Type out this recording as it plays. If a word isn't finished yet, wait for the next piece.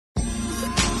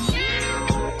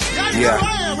Yeah.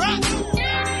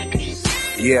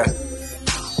 Yeah.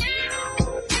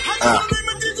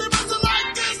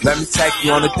 Let me take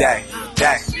you on a day.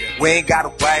 We ain't gotta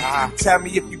wait. Tell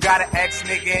me if you got an ex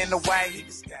nigga in the way. He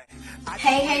can stay.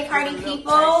 Hey, party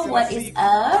people, what is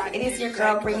up? It is your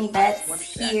girl, Brittany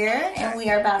Betts here, and we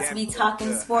are about to be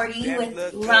talking sporty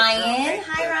with Ryan.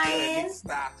 Hi, Ryan.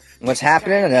 What's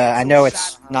happening? I know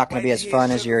it's not going to be as fun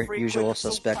as your usual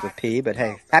suspect with P, but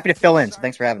hey, happy to fill in, so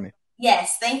thanks for having me.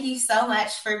 Yes, thank you so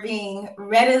much for being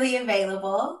readily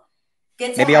available.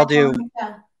 Good to maybe have I'll do, you on the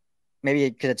show. Maybe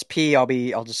because it's P,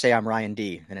 I'll just say I'm Ryan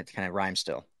D, and it kind of rhymes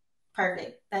still.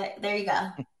 Perfect. There you go.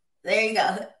 There you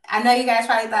go. I know you guys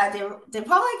probably thought, did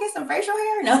Paula get some facial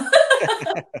hair? No.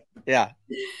 Yeah.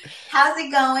 How's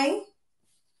it going?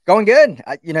 Going good.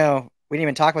 We didn't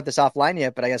even talk about this offline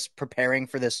yet, but I guess preparing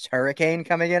for this hurricane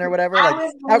coming in or whatever.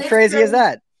 How crazy is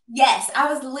that? Yes,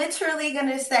 I was literally going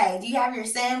to say, do you have your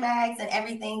sandbags and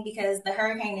everything because the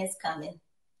hurricane is coming?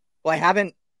 Well, I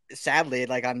haven't, sadly,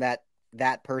 I'm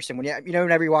that person.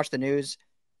 Whenever you watch the news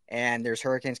and there's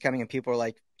hurricanes coming and people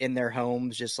are in their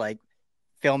homes just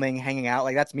filming, hanging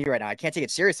out, that's me right now. I can't take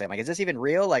it seriously. I'm like, is this even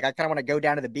real? I kind of want to go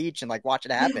down to the beach and watch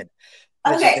it happen.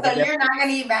 Okay, so you're not going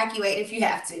to evacuate if you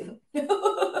have to.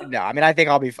 No, I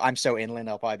think I'm so inland,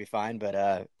 I'll probably be fine,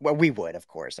 but we would, of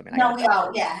course. No, we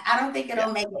all, I don't think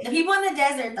it'll make it. The people in the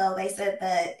desert, though, they said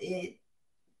that it.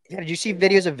 Yeah, did you see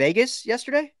videos of Vegas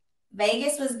yesterday?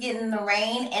 Vegas was getting the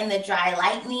rain and the dry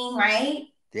lightning, right?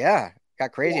 Yeah,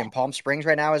 got crazy. And Palm Springs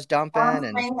right now is dumping. Palm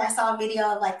Springs, I saw a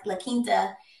video of La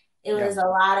Quinta. It was a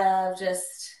lot of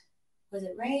was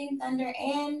it rain, thunder,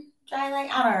 and dry light?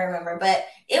 I don't remember, but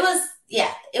it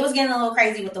was getting a little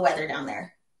crazy with the weather down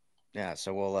there. Yeah,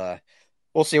 so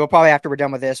we'll see. We'll probably, after we're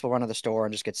done with this, we'll run to the store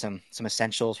and just get some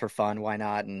essentials for fun. Why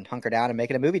not? And hunker down and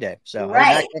make it a movie day. So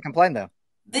I can't complain, though.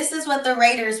 This is what the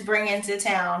Raiders bring into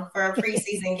town for a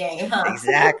preseason game, huh?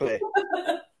 Exactly.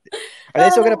 Are they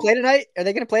still going to play tonight? Are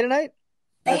they going to play tonight?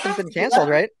 Nothing's been canceled,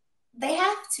 right? They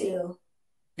have to.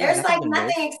 There's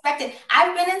nothing expected.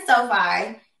 I've been in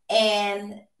SoFi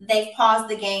and they've paused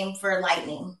the game for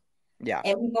lightning. Yeah.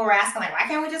 And people were asking, why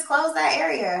can't we just close that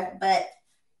area? But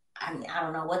I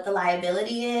don't know what the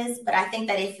liability is, but I think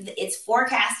that if it's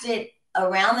forecasted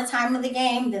around the time of the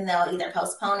game, then they'll either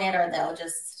postpone it or they'll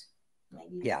just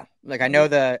maybe. Yeah. I know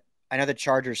the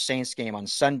Chargers Saints game on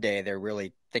Sunday, they're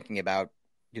really thinking about,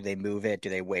 do they move it? Do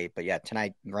they wait? But yeah,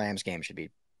 tonight Rams game should be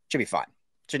fine.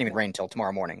 Shouldn't even rain until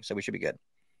tomorrow morning, so we should be good.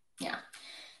 Yeah.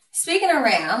 Speaking of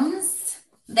Rams,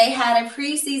 they had a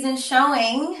preseason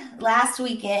showing last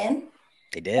weekend.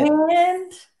 They did.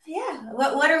 And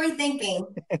what are we thinking?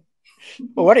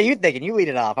 Well, what are you thinking? You lead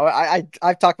it off.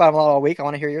 I've talked about them all week. I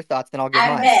want to hear your thoughts, then I'll give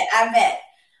mine. I bet.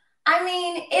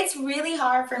 It's really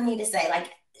hard for me to say.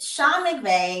 Sean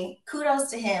McVay, kudos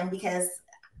to him because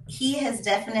he has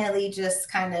definitely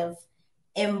just kind of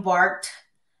embarked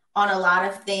on a lot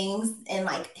of things and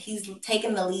he's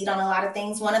taken the lead on a lot of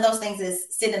things. One of those things is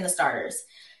sit in the starters.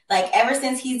 Ever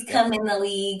since he's come in the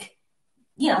league,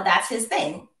 that's his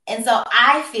thing. And so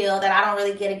I feel that I don't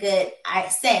really get a good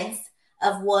sense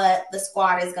of what the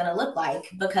squad is going to look like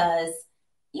because,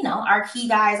 our key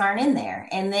guys aren't in there.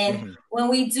 And then when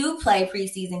we do play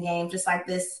preseason games, just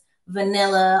this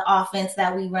vanilla offense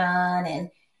that we run, and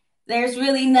there's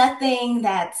really nothing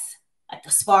that's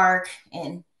a spark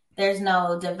and there's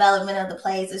no development of the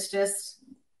plays. It's just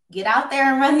get out there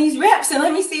and run these reps and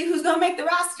let me see who's going to make the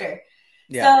roster.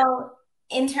 Yeah. So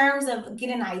in terms of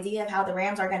getting an idea of how the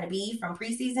Rams are going to be from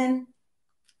preseason,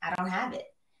 I don't have it.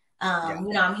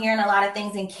 I'm hearing a lot of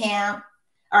things in camp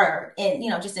or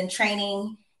just in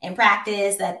training and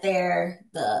practice that the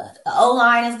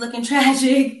O-line is looking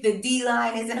tragic. The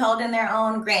D-line isn't holding their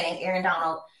own. Granted, Aaron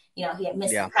Donald, he had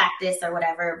missed practice or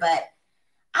whatever, but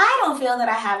I don't feel that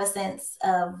I have a sense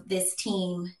of this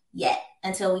team yet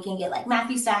until we can get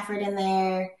Matthew Stafford in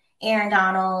there, Aaron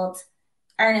Donald,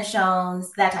 Ernest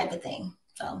Jones, that type of thing.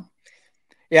 So,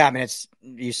 yeah,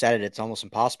 you said it. It's almost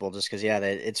impossible just because,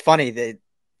 it's funny that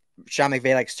Sean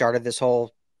McVay started this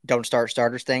whole don't start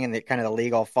starters thing, and the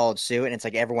league all followed suit, and it's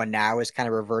everyone now is kind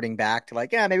of reverting back to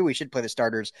maybe we should play the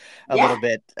starters a little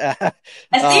bit. A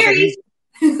series.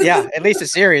 At least a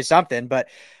series, something. But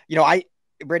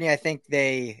Brittany, I think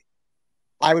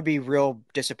I would be real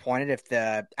disappointed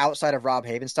if outside of Rob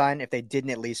Havenstein, if they didn't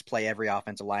at least play every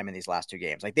offensive lineman these last two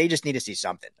games. They just need to see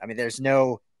something. There's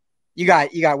no. You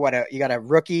got a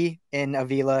rookie in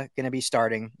Avila going to be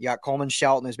starting. You got Coleman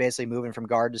Shelton, who's basically moving from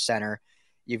guard to center.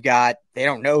 They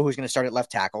don't know who's going to start at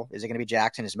left tackle. Is it going to be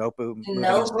Jackson? Is Mopu moving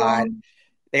inside?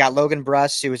 They got Logan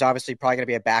Bruss, who is obviously probably going to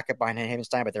be a backup behind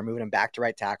Havenstein, but they're moving him back to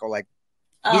right tackle.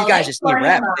 These guys just need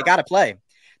reps. They got to play.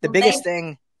 The biggest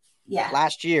thing yeah.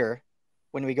 last year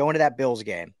when we go into that Bills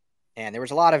game, and there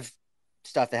was a lot of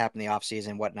stuff that happened in the offseason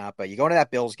and whatnot, but you go into that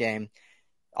Bills game,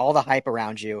 all the hype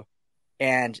around you,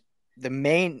 and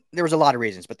there was a lot of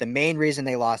reasons, but the main reason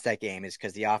they lost that game is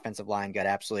because the offensive line got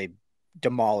absolutely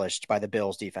demolished by the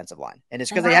Bills defensive line. And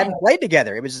it's because they hadn't played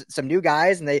together. It was some new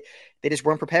guys and they just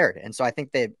weren't prepared. And so I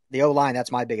think the O-line,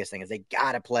 that's my biggest thing, is they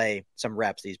got to play some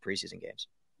reps these preseason games.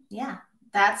 Yeah.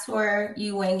 That's where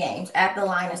you win games, at the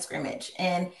line of scrimmage.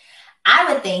 And I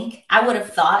would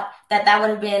have thought that would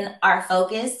have been our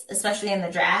focus, especially in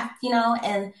the draft,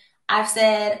 and I've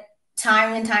said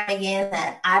time and time again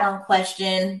that I don't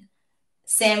question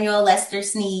Samuel Lester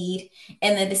Sneed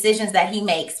and the decisions that he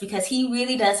makes, because he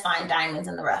really does find diamonds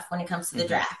in the rough when it comes to the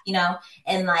draft,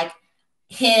 and like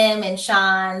him and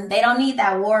Sean, they don't need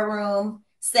that war room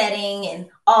setting and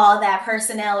all that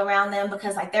personnel around them,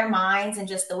 because like their minds and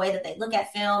just the way that they look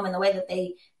at film and the way that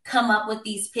they come up with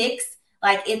these picks,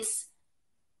 like it's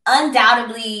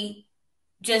undoubtedly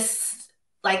just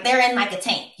like they're in like a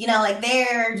tank, like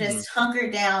they're just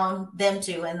hunkered down, them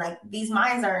two. And like these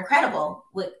minds are incredible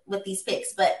with these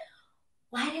picks. But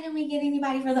why didn't we get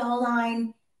anybody for the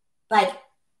O-line? Like,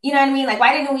 you know what I mean? Like,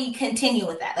 why didn't we continue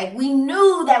with that? Like, we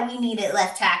knew that we needed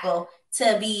left tackle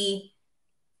to be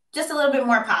just a little bit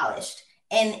more polished.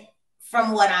 And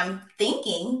from what I'm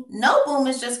thinking, No Boom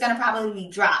is just going to probably be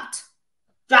dropped.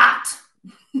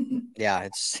 Yeah,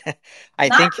 it's I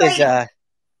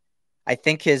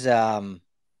think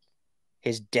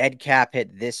his dead cap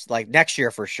hit this, like next year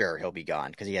for sure he'll be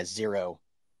gone because he has zero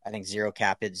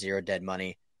cap hit, zero dead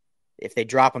money. If they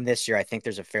drop him this year, I think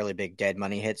there's a fairly big dead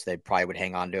money hit, so they probably would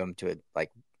hang on to him to it.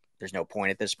 Like, there's no point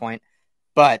at this point.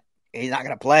 But he's not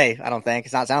going to play, I don't think.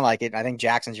 It's not sound like it. I think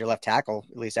Jackson's your left tackle,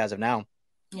 at least as of now.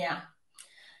 Yeah.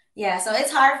 Yeah, so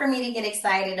it's hard for me to get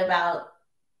excited about,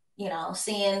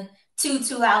 seeing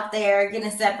Tutu out there getting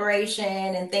separation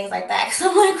and things like that. Because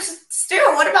I'm like,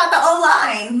 still, what about the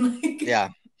O-line? Yeah.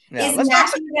 Is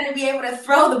Matthew going to be able to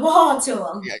throw the ball to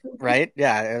him? Yeah, right?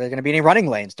 Yeah. Are there going to be any running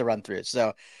lanes to run through?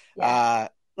 So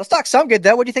let's talk some good,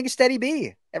 though. What do you think of Steady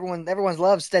B? Everyone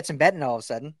loves Stetson Bennett all of a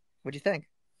sudden. What do you think?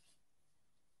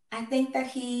 I think that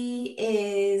he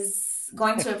is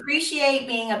going to appreciate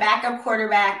being a backup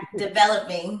quarterback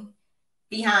developing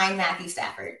behind Matthew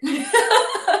Stafford.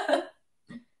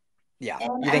 Yeah.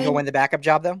 And you think he'll win the backup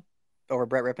job, though, over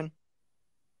Brett Rippon?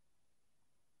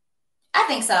 I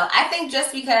think so. I think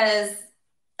just because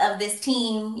of this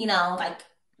team, like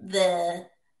the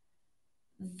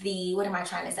what am I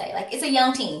trying to say? Like, it's a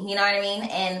young team, you know what I mean?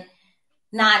 And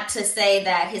not to say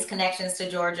that his connections to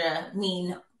Georgia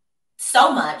mean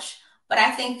so much, but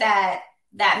I think that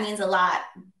means a lot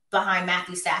behind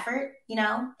Matthew Stafford,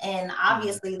 and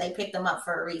obviously they picked him up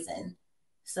for a reason.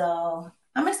 So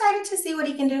I'm excited to see what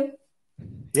he can do.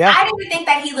 Yeah. I didn't think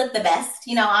that he looked the best.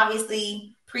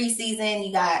 Obviously preseason,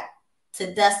 you got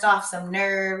to dust off some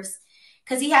nerves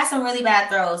because he had some really bad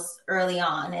throws early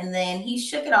on, and then he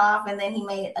shook it off, and then he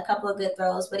made a couple of good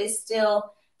throws, but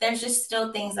there's just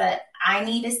still things that I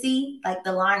need to see. Like,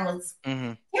 the line was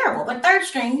terrible, but third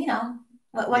string,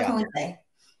 what can we say?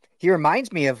 He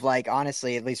reminds me of, like,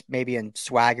 honestly, at least maybe in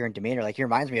swagger and demeanor, like he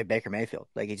reminds me of Baker Mayfield.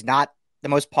 Like, he's not the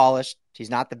most polished, he's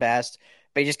not the best,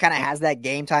 but he just kind of has that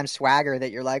game time swagger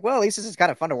that you're like, well, at least this is kind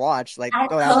of fun to watch. Like, I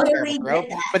totally get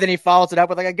that. But then he follows it up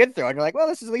with like a good throw, and you're like, well,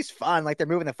 this is at least fun. Like, they're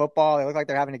moving the football, they look like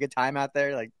they're having a good time out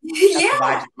there. Like,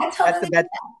 yeah,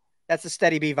 that's the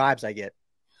Steady B vibes I get.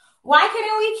 Why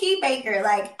couldn't we keep Baker?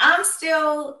 Like, I'm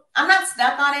not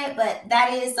stuck on it, but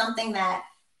that is something that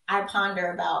I ponder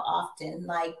about often.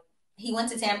 Like, he went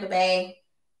to Tampa Bay.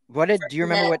 Do you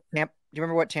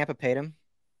remember what Tampa paid him?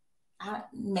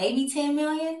 Maybe 10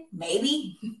 million,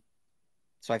 maybe.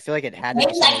 So I feel like it had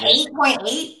maybe like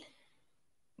 8.8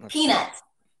 peanuts.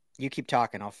 You keep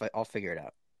talking. I'll figure it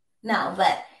out. No,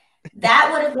 but that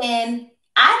would have been.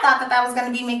 I thought that was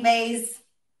going to be McVay's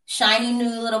shiny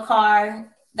new little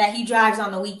car that he drives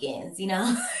on the weekends.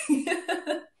 I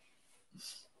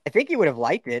think he would have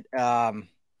liked it.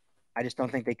 I just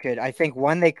don't think they could. I think,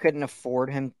 one, they couldn't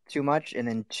afford him too much, and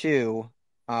then two,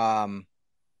 well,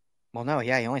 no,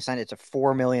 yeah, he only signed it. It's a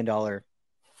 $4 million,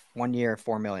 1 year,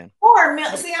 $4 million. $4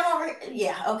 million. See, I'm over.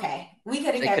 Yeah, okay. We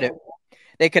could have.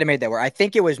 They could have made that work. I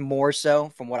think it was more so,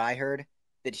 from what I heard,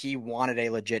 that he wanted a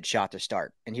legit shot to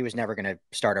start, and he was never going to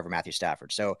start over Matthew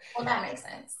Stafford. So, well, that makes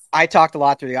sense. I talked a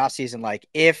lot through the offseason, like,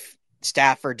 if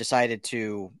Stafford decided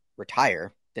to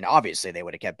retire, then obviously they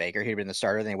would have kept Baker. He'd been the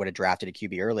starter, then they would have drafted a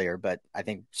QB earlier. But I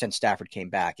think since Stafford came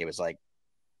back, it was like,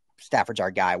 Stafford's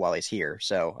our guy while he's here.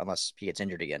 So, unless he gets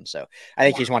injured again. So I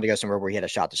think he just wanted to go somewhere where he had a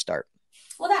shot to start.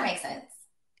 Well, that makes sense.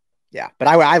 Yeah, but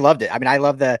I loved it. I mean, I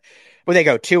love the when they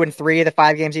go 2-3 of the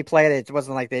 5 games he played. It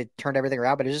wasn't like they turned everything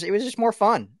around, but it was just more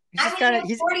fun. He's I just mean, kind of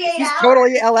in 48 he's hours,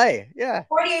 totally LA. Yeah.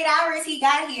 48 hours he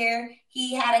got here,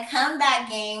 he had a comeback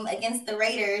game against the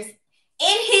Raiders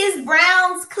in his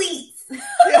Browns cleats.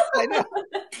 Yeah, I know.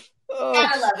 Oh,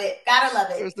 Gotta love it. Gotta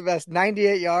love it it. was the best.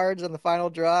 98 yards on the final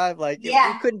drive. Like you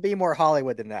Yeah, couldn't be more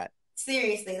Hollywood than that.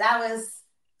 seriously, that was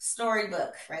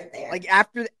storybook right there. Like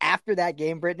after that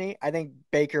game, Brittany, I think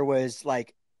Baker was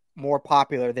like more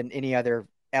popular than any other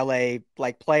LA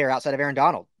like player outside of Aaron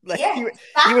Donald. Like Yeah, he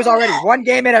stock was went already up. one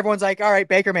game in, everyone's like, all right,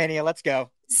 Baker Mania, let's go.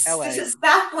 LA.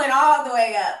 Stock went all the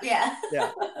way up. Yeah.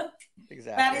 Yeah, That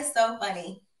exactly. is so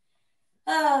funny.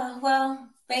 Oh, well,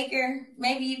 Baker,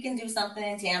 maybe you can do something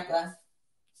in Tampa.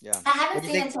 Yeah. I What haven't do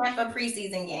you seen think? a Tampa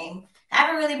preseason game. I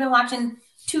haven't really been watching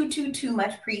too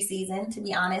much preseason, to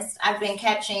be honest. I've been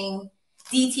catching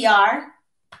DTR,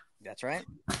 That's right.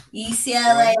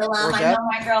 UCLA Bruin, alum. I know Georgia.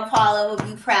 my girl Paula would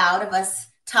be proud of us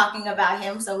talking about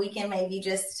him, so we can maybe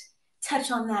just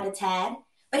touch on that a tad.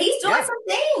 But he's doing Yeah. some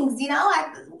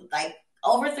things, like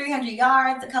over 300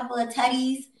 yards, a couple of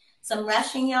tutties, some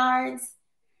rushing yards.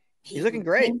 He's He looking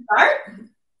great. can start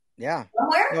Yeah. You know,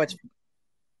 somewhere.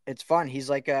 it's fun. He's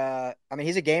like I mean,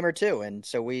 he's a gamer too. And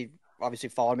so we obviously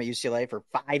followed him at UCLA for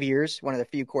 5 years, one of the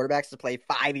few quarterbacks to play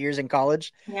 5 years in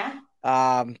college. Yeah.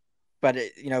 Um, but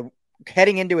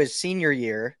heading into his senior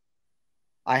year,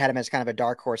 I had him as kind of a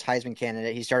dark horse Heisman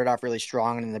candidate. He started off really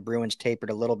strong, and then the Bruins tapered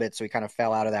a little bit, so he kind of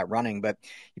fell out of that running. But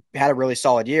he had a really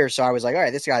solid year, so I was like, all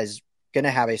right, this guy's going to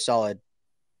have a solid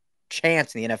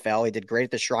chance in the NFL. He did great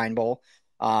at the Shrine Bowl.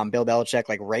 Bill Belichick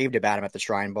like raved about him at the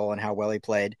Shrine Bowl and how well he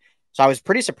played. So I was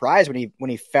pretty surprised when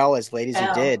he fell as late as he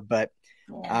Oh, did, but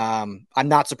yeah. I'm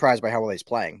not surprised by how well he's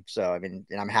playing. So I mean,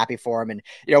 and I'm happy for him. And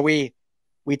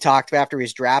we talked after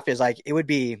he's drafted, is like it would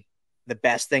be the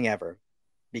best thing ever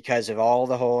because of all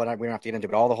the whole, and we don't have to get into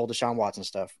it, but all the whole Deshaun Watson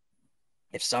stuff.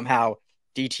 If somehow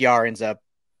DTR ends up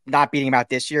not beating him out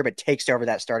this year, but takes over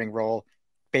that starting role,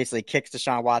 basically kicks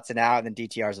Deshaun Watson out, and then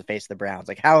DTR is the face of the Browns.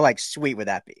 Like how like sweet would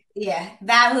that be? Yeah,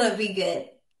 that would be good.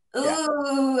 Yeah.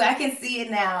 Ooh, I can see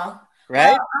it now.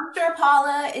 Well, Right? I'm sure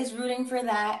Paula is rooting for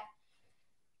that.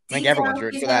 I think DTR, everyone's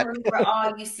rooting she's for gonna that. root for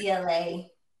all UCLA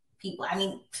people. I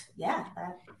mean, yeah,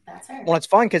 that's her. Well, it's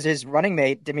fun because his running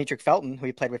mate, Demetric Felton, who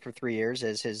he played with for 3 years,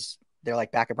 they're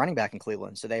like backup running back in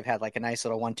Cleveland. So they've had like a nice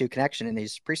little 1-2 connection in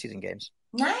these preseason games.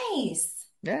 Nice.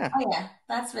 Yeah. Oh yeah,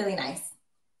 that's really nice.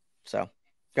 So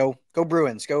go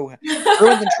Bruins. Go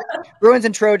Bruins and Bruins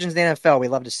and Trojans in the NFL. We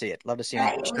love to see it. Love to see them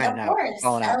Right, shining of out, course.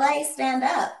 falling out. LA stand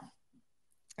up.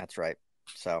 That's right.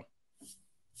 So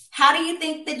How do you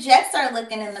think the Jets are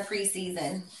looking in the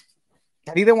preseason?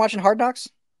 have you been watching Hard Knocks?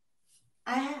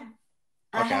 I have.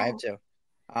 I Okay, I have. have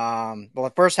too. Well,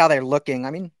 at first, how they're looking.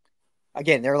 I mean,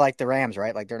 again, they're like the Rams,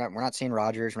 right? Like we're not seeing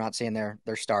Rodgers, we're not seeing their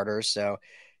starters. So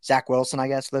Zach Wilson, I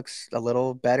guess, looks a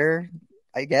little better.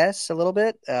 I guess a little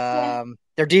bit. Yeah.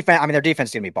 Their defense. I mean, their defense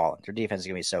is gonna be balling. Their defense is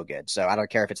gonna be so good. So I don't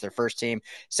care if it's their first team,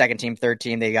 second team, third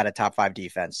team. They got a top 5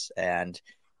 defense, and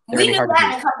they're We gonna be knew hard to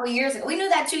that beat. a couple of years ago. We knew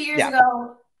that 2 years Yeah,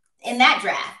 ago in that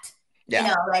draft.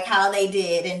 yeah. Like how they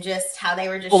did and just how they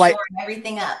were just Well, like shoring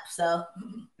everything up. So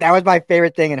that was my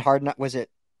favorite thing in Hard Knock. Was it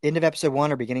end of episode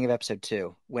 1 or beginning of episode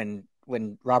 2 when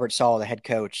Robert Sala, the head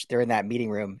coach, they're in that meeting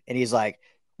room and he's like,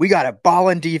 "We got a ball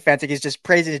in defense." Like he's just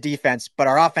praising the defense, but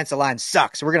our offensive line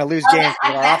sucks. We're gonna lose games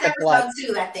because our that's offensive line.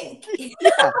 episode 2, I think.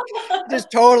 Yeah,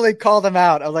 just totally called him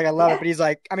out. I was like, I love it. Yeah. But he's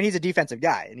like, I mean, he's a defensive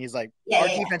guy, and he's like, Yeah, our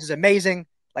yeah, defense is amazing.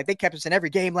 Like they kept us in every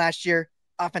game last year.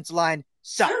 Offensive line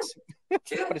sucks,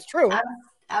 True. but it's true.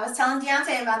 I was telling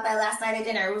Deontay about that last night at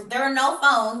dinner. There were no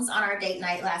phones on our date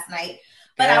night last night,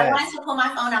 but I Good. wanted to pull my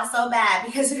phone out so bad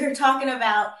because we were talking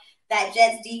about that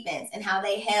Jets defense and how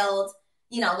they held,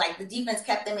 like the defense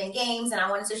kept them in games, and I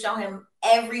wanted to show him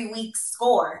every week's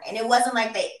score. And it wasn't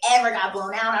like they ever got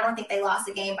blown out. I don't think they lost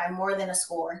a game by more than a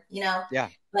score, Yeah.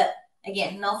 But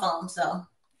again, no phone. So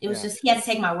it was just, he had to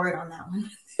take my word on that one.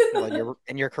 Well,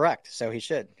 you're correct. So he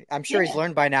should. I'm sure he's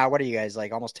learned by now. What are you guys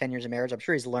like? Almost 10 years of marriage. I'm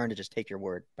sure he's learned to just take your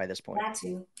word by this point. Got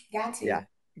to. Yeah,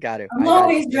 got to. I'm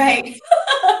always right.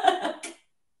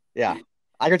 Yeah,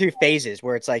 I go through phases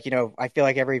where it's like I feel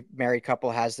like every married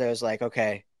couple has those like,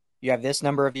 okay, you have this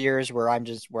number of years where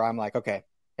I'm like, okay,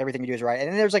 everything you do is right, and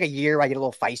then there's like a year where I get a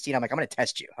little feisty and I'm like, I'm gonna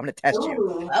test you.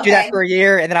 Ooh, okay. Do that for a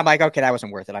year, and then I'm like, okay, that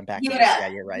wasn't worth it. I'm back. Give it up. Yeah,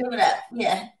 you're right. Give it up.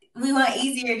 Yeah, we want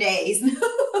easier days.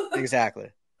 Exactly.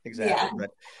 Yeah.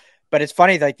 But it's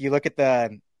funny, like you look at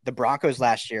the Broncos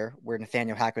last year where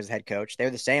Nathaniel Hackett was the head coach. They were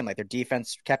the same. Like their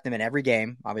defense kept them in every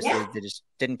game. Obviously, they just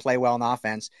didn't play well in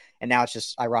offense. And now it's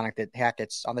just ironic that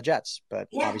Hackett's on the Jets. But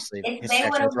obviously, if his they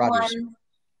would connection have with Rodgers. won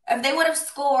if they would have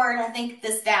scored, I think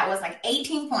the stat was like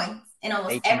 18 points in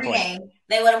almost 18 every points. game,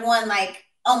 they would have won like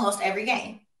almost every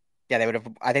game. Yeah, they would have.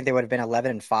 I think they would have been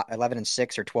 11-5,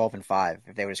 11-6, or 12-5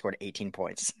 if they would have scored 18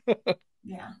 points.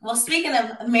 Yeah. Well, speaking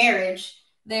of marriage,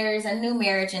 there's a new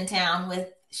marriage in town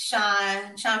with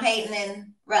Sean Payton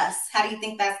and Russ. How do you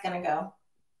think that's going to go?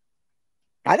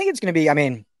 I think it's going to be. I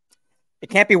mean, it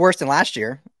can't be worse than last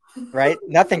year, right?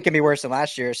 Nothing can be worse than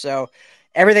last year. So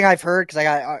everything I've heard, because I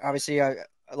got obviously a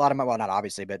lot of my, well, not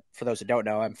obviously, but for those who don't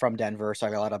know, I'm from Denver, so I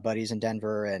got a lot of buddies in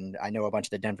Denver, and I know a bunch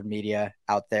of the Denver media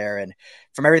out there. And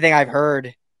from everything I've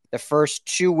heard, the first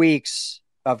 2 weeks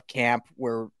of camp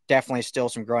were definitely still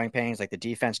some growing pains. Like the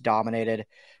defense dominated.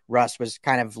 Russ was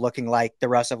kind of looking like the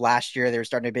Russ of last year. They were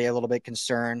starting to be a little bit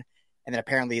concerned. And then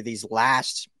apparently these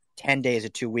last 10 days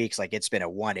of 2 weeks, like it's been a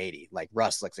 180. Like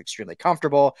Russ looks extremely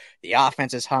comfortable. The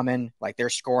offense is humming. Like they're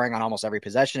scoring on almost every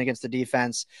possession against the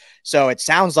defense. So it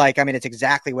sounds like, I mean, it's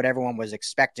exactly what everyone was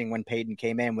expecting when Peyton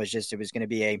came in, was just it was going to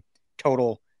be a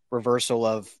total reversal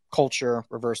of culture,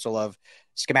 reversal of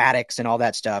schematics and all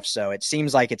that stuff. So it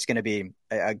seems like it's going to be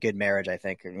a good marriage, I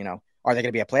think. You know, are they going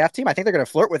to be a playoff team? I think they're going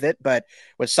to flirt with it, but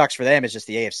what sucks for them is just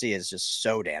the AFC is just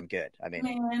so damn good. I mean,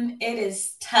 Man, it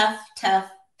is tough, tough,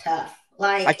 tough.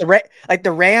 like Like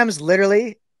the Rams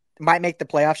literally might make the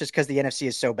playoffs just because the NFC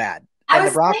is so bad, I and the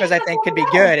was Broncos saying I that the think could be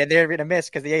other day. good, and they're going to miss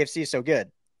because the AFC is so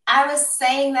good. I was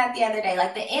saying that the other day.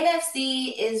 Like the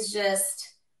NFC is just,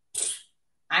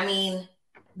 I mean,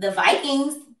 the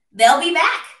Vikings, they'll be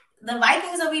back. The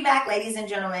Vikings will be back, ladies and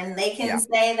gentlemen. They can Yeah,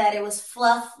 say that it was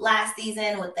fluff last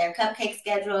season with their cupcake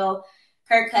schedule.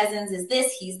 Kirk Cousins is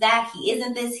this, he's that, he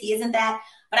isn't this, he isn't that.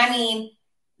 But I mean,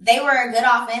 they were a good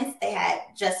offense. They had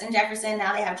Justin Jefferson.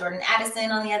 Now they have Jordan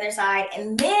Addison on the other side.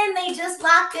 And then they just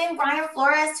locked in Brian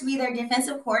Flores to be their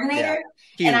defensive yeah, coordinator.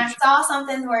 And I huge. saw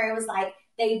something where it was like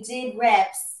they did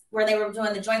reps where they were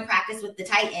doing the joint practice with the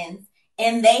Titans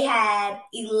and they had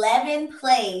 11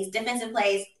 plays, defensive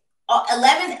plays,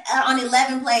 11 on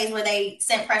 11 plays where they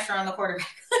sent pressure on the quarterback.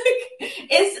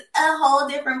 It's a whole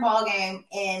different ball game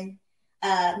in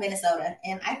Minnesota,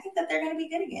 and I think that they're going to be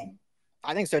good again.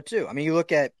 I think so too. I mean, you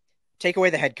look at take away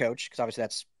the head coach because obviously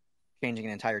that's changing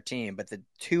an entire team, but the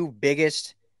two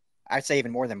biggest, I'd say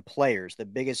even more than players, the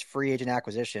biggest free agent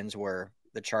acquisitions were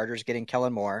the Chargers getting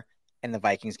Kellen Moore and the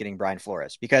Vikings getting Brian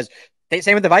Flores. Because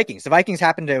same with the Vikings. The Vikings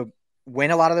happened to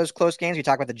win a lot of those close games. We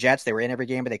talk about the Jets; they were in every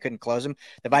game, but they couldn't close them.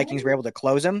 The Vikings were able to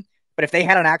close them. But if they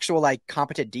had an actual like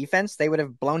competent defense, they would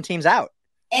have blown teams out.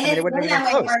 And I mean, it it's wouldn't been have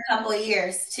even that been way for close. a couple of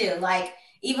years too. Like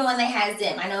even when they had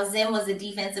Zim, I know Zim was a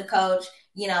defensive coach.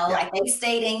 You know, Yeah, like they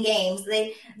stayed in games.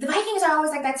 The Vikings are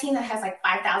always like that team that has like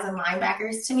 5,000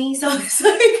 linebackers to me. So it's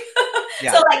like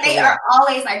yeah, so like for they real. are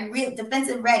always like real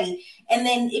defensive ready. And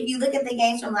then if you look at the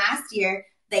games from last year,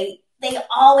 they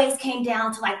always came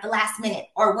down to like the last minute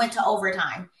or went to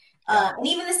overtime. Yeah, And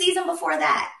even the season before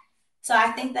that. So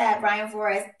I think that Brian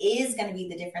Flores is going to be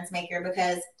the difference maker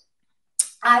because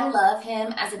I love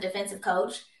him as a defensive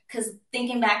coach because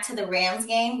thinking back to the Rams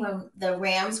game when the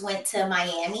Rams went to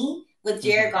Miami with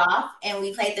Jared mm-hmm. Goff and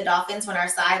we played the Dolphins when our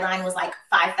sideline was like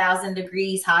 5,000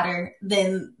 degrees hotter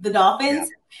than the Dolphins.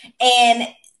 Yeah, And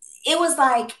it was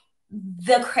like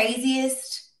the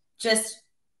craziest just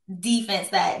defense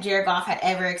that Jared Goff had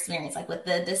ever experienced, like with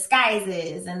the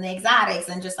disguises and the exotics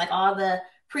and just like all the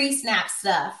pre-snap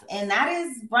stuff. And that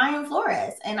is Brian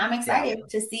Flores. And I'm yeah. excited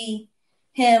to see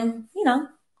him, you know,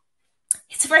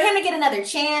 it's for him to get another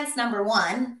chance, number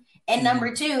one. And Mm-hmm.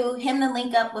 number two, him to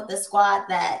link up with the squad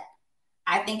that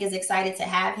I think is excited to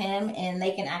have him and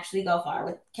they can actually go far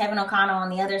with Kevin O'Connell on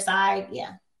the other side.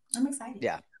 Yeah, I'm excited.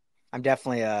 Yeah, I'm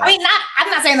definitely I mean, I'm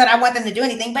not saying that I want them to do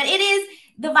anything, but it is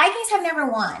the Vikings have never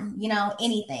won, you know,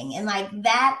 anything. And like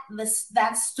that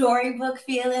storybook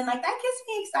feeling, like that gets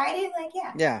me excited. Like,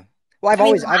 yeah. yeah. Well, I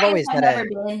mean, the I've Lions always have had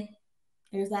never a been.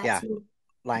 There's that yeah. too.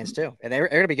 Lions too, and they're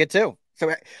going to be good too.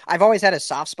 So I've always had a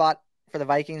soft spot for the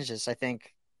Vikings. Just I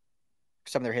think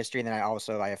some of their history, and then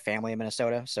I have family in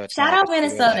Minnesota, so it's kind Shout of like out a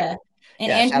two-way like Minnesota and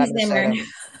yeah. Shout Andrew out Zimmer.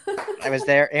 Minnesota. I was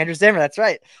there, Andrew Zimmer. That's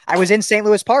right. I was in St.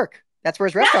 Louis Park. That's where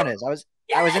his Yes, restaurant is. I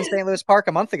was in yes. St. Louis Park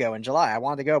a month ago in July. I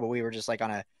wanted to go, but we were just like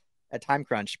on a time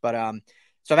crunch. But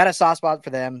so I've had a soft spot for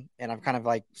them, and I'm kind of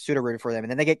like pseudo rooted for them. And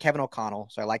then they get Kevin O'Connell,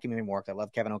 so I like him even more. I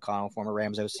love Kevin O'Connell, former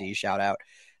Rams OC. Shout out.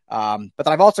 But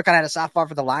then I've also kind of had a soft spot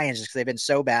for the Lions just because they've been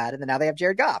so bad, and then now they have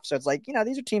Jared Goff. So it's like, you know,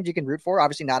 these are teams you can root for.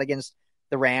 Obviously not against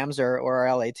the Rams or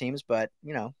our LA teams, but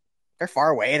you know, they're far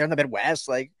away. They're in the Midwest.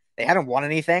 Like they haven't won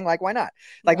anything. Like why not?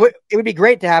 Like Yeah. it would be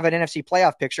great to have an NFC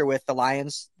playoff picture with the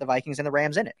Lions, the Vikings, and the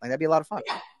Rams in it. Like that'd be a lot of fun.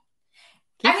 Yeah.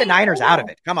 Keep the Niners out of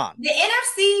it. Come on. The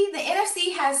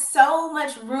NFC has so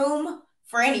much room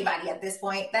for anybody at this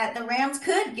point that the Rams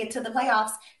could get to the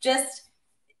playoffs. Just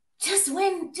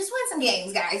win some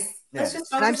games, guys. Yeah. Let's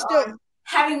just And I'm focus still on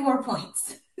having more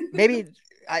points. maybe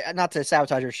not to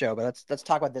sabotage your show, but let's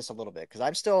talk about this a little bit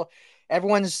because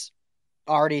everyone's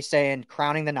already saying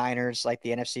crowning the Niners like the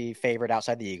NFC favorite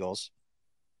outside the Eagles.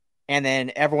 And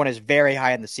then everyone is very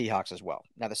high on the Seahawks as well.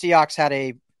 Now the Seahawks had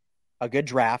a good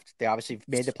draft. They obviously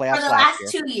made the For playoffs the last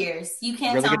last year. 2 years, you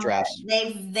can't Really tell good me drafts.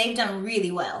 that they've done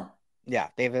really well. Yeah,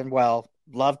 they've been well.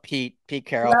 Love Pete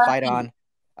Carroll. Love Fight Pete.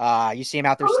 on. You see him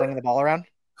out there slinging the ball around.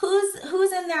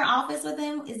 Who's in their office with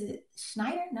him? Is it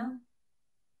Schneider? No.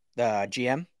 The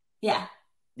GM. Yeah.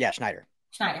 Yeah, Schneider.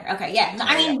 Okay, yeah. No,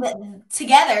 I Yeah. mean,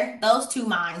 together, those two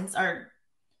minds are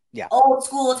old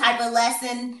school type of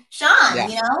lesson. Sean, Yeah,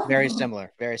 you know, very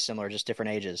similar, just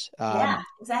different ages. Yeah,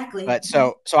 exactly. But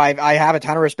so I have a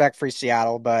ton of respect for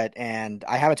Seattle, and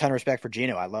I have a ton of respect for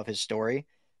Geno. I love his story,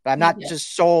 but I'm not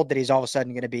just sold that he's all of a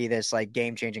sudden going to be this like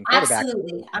game changing quarterback.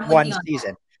 Absolutely, I'm with one you on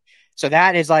season. that. So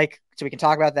that is like, so we can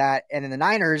talk about that. And then the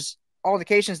Niners, all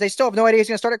indications, they still have no idea he's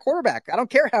going to start at quarterback. I don't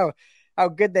care how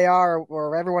good they are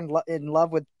or everyone in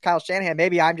love with Kyle Shanahan.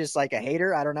 Maybe I'm just like a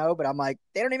hater. I don't know, but I'm like,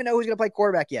 they don't even know who's going to play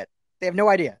quarterback yet. They have no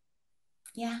idea.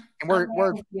 Yeah. And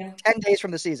we're 10 days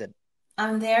from the season.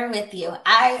 I'm there with you.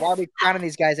 Why are we crowning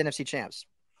these guys NFC champs?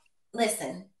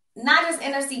 Listen, not just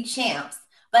NFC champs,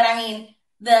 but I mean,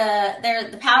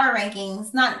 the power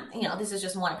rankings, not, this is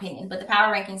just one opinion, but the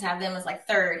power rankings have them as like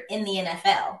third in the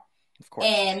NFL. Of course.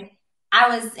 And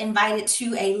I was invited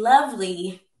to a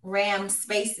lovely Rams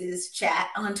Spaces chat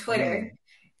on Twitter.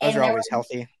 Those are always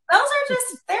healthy. Those are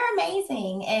they're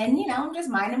amazing. And, I'm just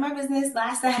minding my business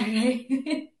last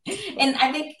Saturday. And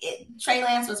I think Trey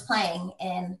Lance was playing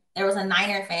and there was a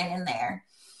Niner fan in there.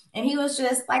 And he was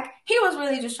just like, he was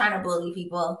really just trying to bully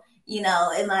people,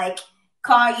 and like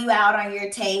call you out on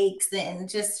your takes and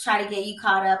just try to get you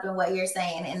caught up in what you're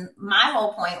saying. And my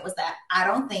whole point was that I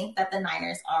don't think that the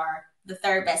Niners are the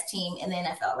third best team in the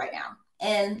NFL right now.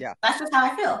 And that's just how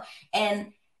I feel.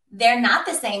 And they're not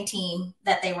the same team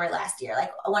that they were last year.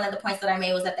 Like one of the points that I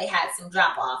made was that they had some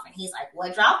drop off, and he's like,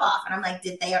 "What drop off?" And I'm like,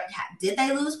 "Did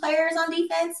they lose players on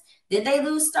defense? Did they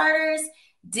lose starters?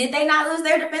 Did they not lose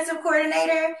their defensive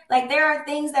coordinator?" Like there are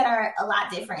things that are a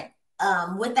lot different.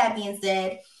 With that being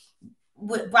said,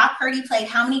 Brock Purdy played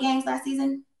how many games last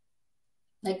season?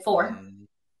 Like 4.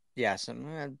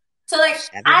 So like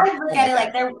 7, I look at it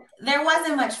like there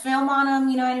wasn't much film on him,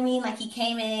 you know what I mean? Like he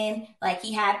came in, like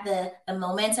he had the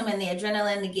momentum and the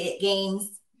adrenaline to get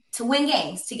games, to win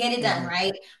games, to get it done,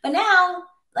 right? But now,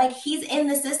 like he's in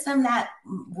the system that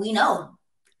we know.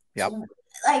 Yep.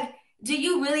 Like, do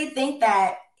you really think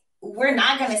that we're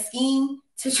not going to scheme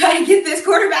to try to get this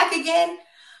quarterback again?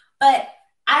 But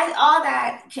all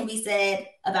that can be said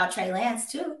about Trey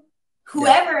Lance too.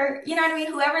 Whoever, you know what I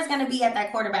mean? Whoever's going to be at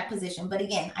that quarterback position. But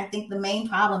again, I think the main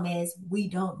problem is we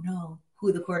don't know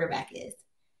who the quarterback is.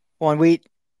 Well, and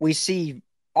we see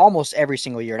almost every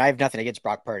single year, and I have nothing against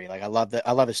Brock Purdy. Like I love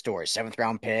his story. 7th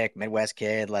round pick, Midwest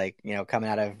kid, like, coming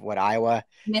out of Iowa.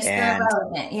 Mr.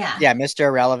 Irrelevant, yeah. Yeah, Mr.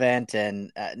 Irrelevant,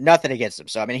 and nothing against him.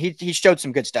 So, I mean, he showed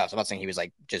some good stuff. So I'm not saying he was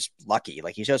like just lucky.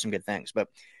 Like he showed some good things. But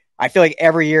I feel like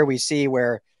every year we see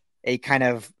where a kind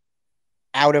of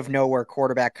out of nowhere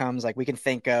quarterback comes. Like we can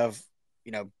think of,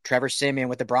 Trevor Siemian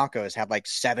with the Broncos had like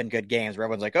 7 good games where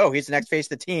everyone's like, oh, he's the next face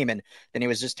of the team. And then he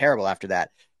was just terrible after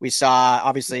that. We saw,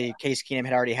 obviously, Case Keenum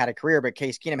had already had a career, but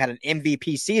Case Keenum had an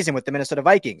MVP season with the Minnesota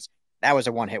Vikings. That was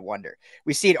a one-hit wonder.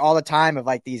 We see it all the time of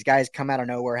like these guys come out of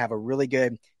nowhere, have a really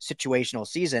good situational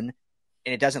season,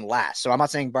 and it doesn't last. So I'm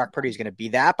not saying Brock Purdy is going to be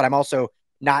that, but I'm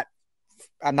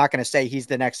not going to say he's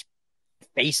the next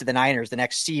face of the Niners, the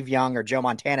next Steve Young or Joe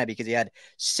Montana, because he had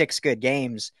 6 good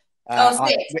games. 6.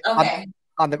 Okay.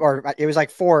 Or it was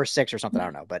like 4 or 6 or something. I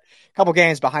don't know, but a couple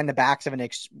games behind the backs of an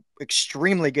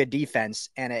extremely good defense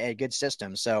and a good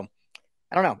system. So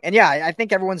I don't know. And yeah, I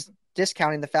think everyone's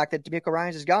discounting the fact that DeMeco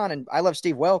Ryans is gone. And I love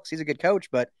Steve Wilkes. He's a good coach,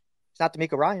 but it's not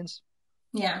DeMeco Ryans.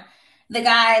 Yeah. The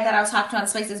guy that I was talking to on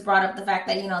Spaces brought up the fact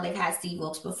that, they've had Steve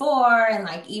Wilkes before. And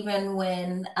like, even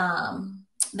when,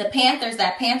 the Panthers,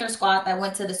 that Panther squad that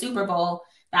went to the Super Bowl,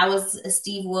 that was a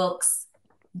Steve Wilkes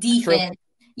defense,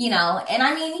 and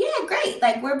I mean, yeah, great.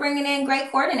 Like we're bringing in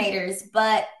great coordinators,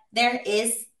 but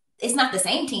it's not the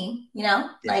same team,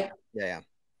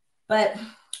 but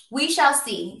we shall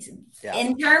see. Yeah.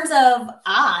 In terms of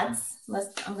odds,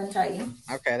 I'm going to tell you.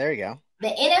 Okay, there you go. The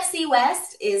NFC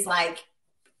West is like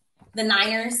the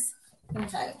Niners. Let me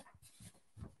tell you.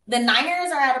 The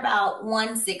Niners are at about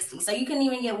 160. So you can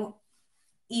even get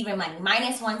even money,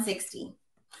 minus 160.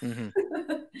 Mm-hmm.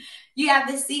 You have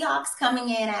the Seahawks coming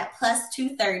in at plus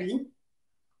 230.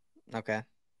 Okay.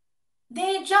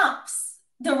 Then it jumps.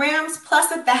 The Rams plus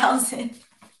 1,000.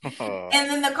 And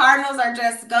then the Cardinals are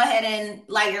just go ahead and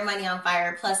light your money on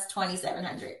fire plus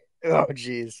 2,700. Oh,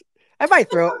 geez. I might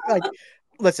throw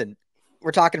listen,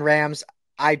 we're talking Rams.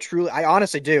 I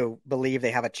honestly do believe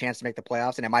they have a chance to make the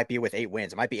playoffs, and it might be with 8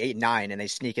 wins. It might be 8-9, and they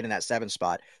sneak in that 7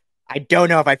 spot. I don't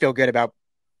know if I feel good about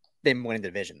them winning the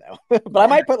division though, but I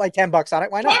might put like $10 on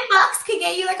it. Why not? $10 could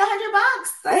get you like $100.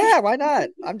 Yeah, why not?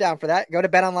 I'm down for that. Go to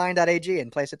betonline.ag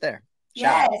and place it there.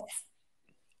 Yes.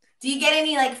 Do you get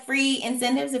any like free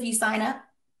incentives if you sign up?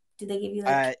 Do they give you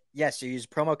like? Yes, you use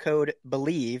promo code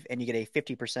BELIEVE and you get a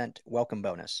 50% welcome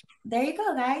bonus. There you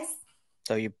go, guys.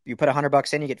 So you put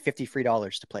 $100 in, you get 50 free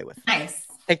dollars to play with. Nice.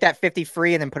 Take that 50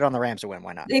 free and then put it on the Rams to win.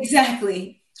 Why not?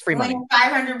 Exactly. It's free money.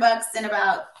 $500 in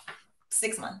about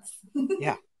 6 months.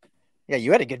 Yeah.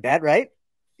 You had a good bet, right?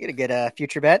 You had a good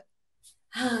future bet.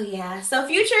 Oh yeah. So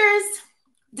futures,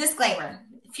 disclaimer: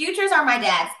 futures are my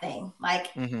dad's thing. Like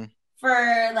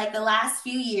for like the last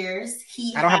few years,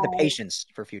 I don't have the patience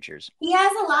for futures. He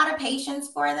has a lot of patience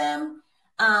for them.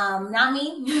 Not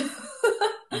me,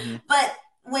 but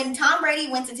when Tom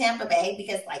Brady went to Tampa Bay,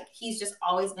 because like he's just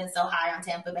always been so high on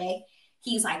Tampa Bay,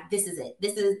 he's like, this is it.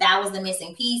 That was the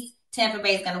missing piece. Tampa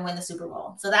Bay is going to win the Super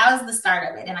Bowl. So that was the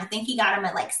start of it. And I think he got him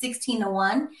at like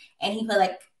 16-1 and he put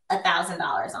like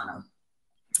 $1,000 on him.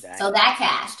 Dang. So that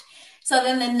cashed. So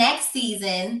then the next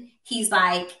season, he's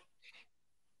like,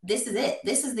 this is it.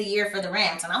 This is the year for the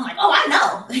Rams. And I'm like, oh, I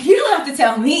know. You don't have to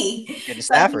tell me. Get to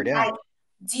Stafford, yeah. Like,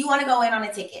 do you want to go in on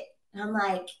a ticket? And I'm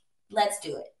like, let's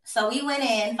do it. So we went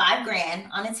in $5,000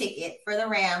 on a ticket for the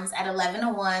Rams at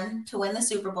 11-1 to win the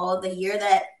Super Bowl the year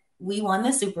that we won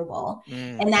the Super Bowl.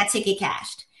 And that ticket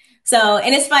cashed. So,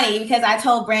 and it's funny because I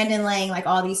told Brandon Lang like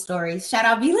all these stories. Shout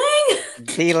out B Lang.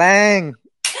 B Lang.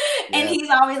 And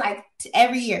he's always like,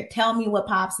 every year, tell me what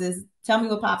Pops is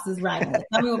riding with.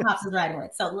 Tell me what Pops is riding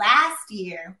with. So last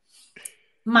year,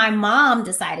 my mom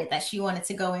decided that she wanted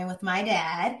to go in with my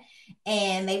dad.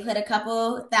 And they put a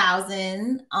couple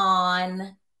thousand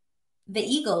on the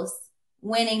Eagles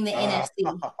winning the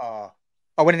NFC.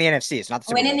 Oh, winning the NFC. It's not the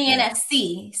Super Bowl. Winning the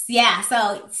NFC. Yeah.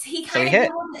 So he kind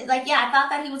of like, I thought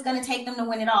that he was going to take them to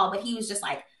win it all. But he was just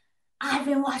like, I've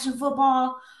been watching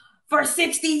football for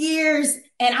 60 years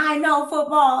and I know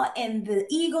football. And the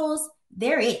Eagles,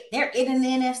 they're it. They're it in the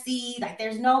NFC. Like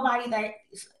there's nobody that,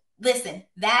 listen,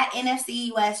 that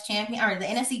NFC West champion or the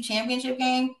NFC championship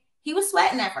game, he was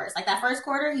sweating at first. Like that first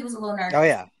quarter, he was a little nervous. Oh,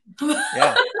 yeah.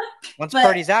 Yeah. Once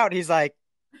Purdy's out, he's doing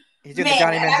the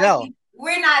Johnny Manziel.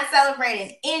 We're not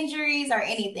celebrating injuries or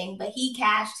anything, but he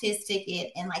cashed his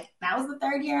ticket, and like that was the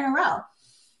 3rd year in a row.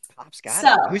 Pop's got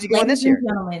it. Who's he going this year?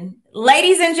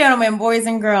 Ladies and gentlemen, boys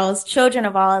and girls, children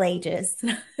of all ages.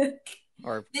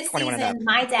 Or this 21 season, and up.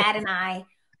 my dad and I,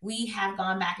 we have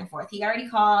gone back and forth. He already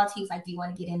called. He was like, do you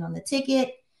want to get in on the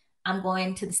ticket? I'm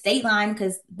going to the state line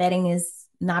because betting is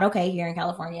not okay here in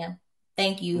California.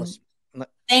 Thank you.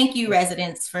 Thank you,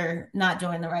 residents, for not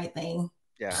doing the right thing.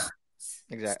 Yeah.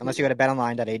 Exactly. Unless you go to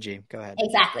betonline.ag. Go ahead.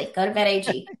 Exactly. Go to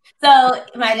BetAG. So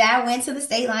my dad went to the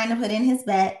state line to put in his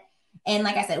bet. And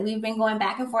like I said, we've been going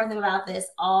back and forth about this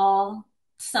all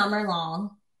summer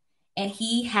long. And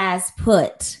he has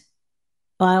put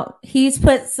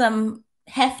some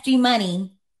hefty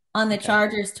money on the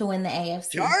Chargers to win the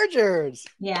AFC. Chargers.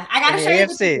 Yeah. I got to show you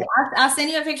the ticket. I'll send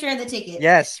you a picture of the ticket.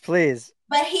 Yes, please.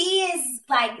 But he is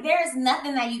like, there is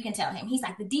nothing that you can tell him. He's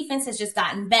like, the defense has just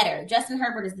gotten better. Justin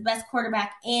Herbert is the best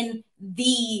quarterback in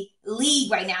the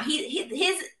league right now.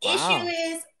 His issue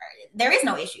is, there is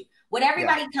no issue. What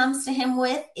everybody comes to him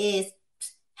with is,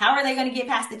 how are they going to get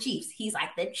past the Chiefs? He's like,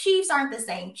 the Chiefs aren't the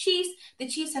same Chiefs. The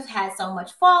Chiefs have had so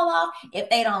much fall off. If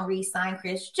they don't re-sign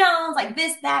Chris Jones, like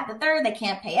this, that, the third, they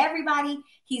can't pay everybody.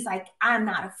 He's like, I'm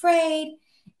not afraid.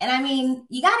 And I mean,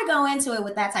 you got to go into it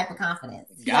with that type of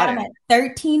confidence. Got him at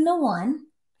 13-1.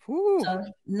 Ooh. So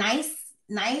nice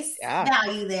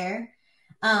value there.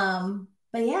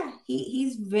 But yeah,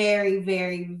 he's very,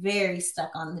 very, very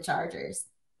stuck on the Chargers.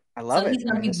 I love it. He's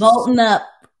going to be bolting up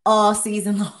all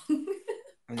season long.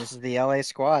 And this is the LA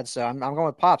squad, so I'm going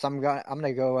with Pops. I'm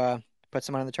gonna go put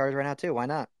someone on the Chargers right now too. Why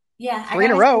not? Yeah, 3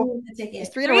 in a row. It's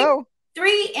 3 in a row.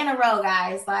 3 in a row,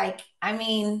 guys. Like, I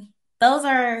mean, that's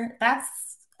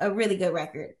a really good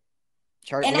record.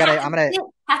 And I'm gonna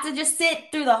have to just sit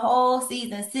through the whole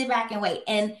season, sit back and wait.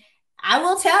 And I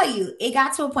will tell you, it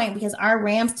got to a point because our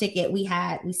Rams ticket we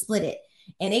split it,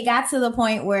 and it got to the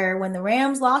point where when the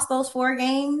Rams lost those 4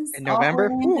 games in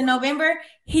November,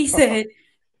 he said,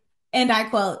 and I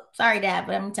quote, "Sorry, Dad,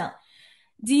 but I'm telling.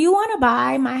 Do you want to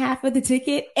buy my half of the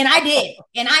ticket?" And I did,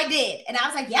 and I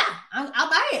was like, "Yeah, I'll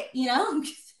buy it." You know.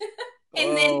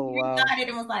 And then Oh, he wow. nodded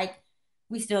and was like,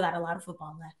 "We still got a lot of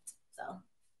football left." So,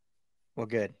 Well,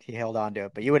 good. He held on to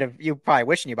it, but you probably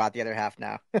wishing you bought the other half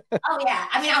now. oh yeah,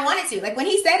 I mean, I wanted to. Like when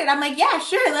he said it, I'm like, "Yeah,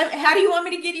 sure. How do you want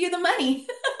me to give you the money?"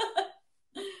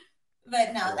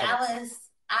 But no, I love it.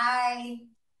 I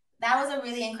that was a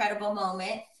really incredible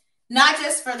moment. Not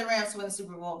just for the Rams to win the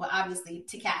Super Bowl, but obviously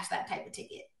to cash that type of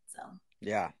ticket. So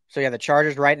Yeah. So yeah, the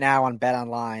Chargers right now on Bet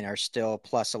Online are still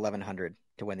plus 1100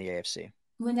 to win the AFC.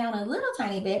 went down a little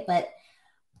tiny bit, but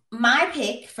my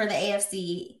pick for the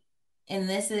AFC, and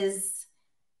this is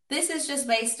just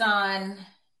based on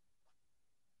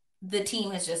the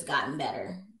team has just gotten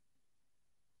better,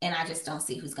 and I just don't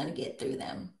see who's going to get through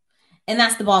them, and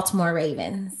that's the Baltimore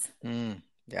Ravens.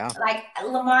 Yeah. Like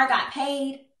Lamar got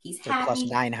paid, he's They're plus happy.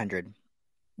 900.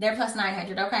 They're plus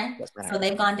 900. Okay. Plus So 900.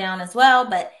 they've gone down as well,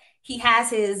 but he has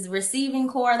his receiving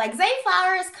core. Like Zay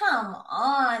Flowers, come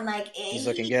on. Like He's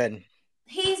looking good.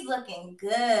 he's looking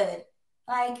good.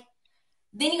 Like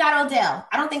then you got Odell.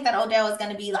 I don't think that Odell is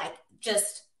going to be like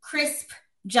just crisp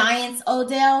Giants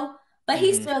Odell, but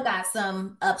he's Mm-hmm. still got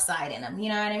some upside in him. You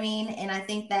know what I mean? And I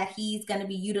think that he's going to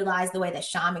be utilized the way that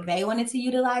Sean McVay wanted to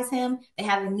utilize him. They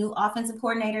have a new offensive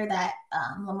coordinator that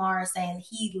Lamar is saying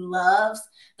he loves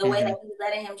the way Mm-hmm. that he's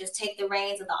letting him just take the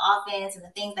reins of the offense and the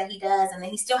things that he does. And then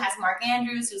he still has Mark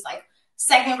Andrews, who's like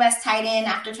second best tight end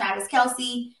after Travis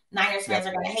Kelsey. Niners Yep. fans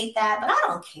are going to hate that, but I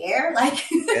don't care. Like,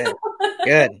 Good.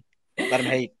 Good. Let him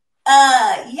hate.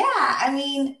 yeah, I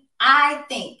mean, I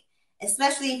think,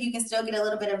 especially if you can still get a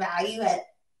little bit of value at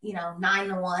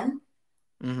 9-1,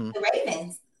 Mm-hmm. the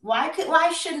Ravens.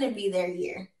 Why shouldn't it be their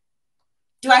year?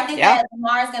 Do I think Yeah. that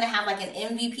Lamar is going to have like an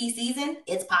MVP season?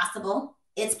 It's possible.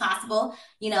 It's possible.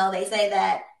 They say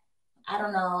that I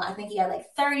don't know. I think he had like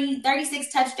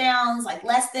 36 touchdowns, like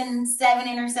less than 7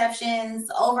 interceptions,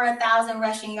 over 1,000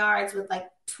 rushing yards with like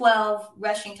 12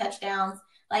 rushing touchdowns.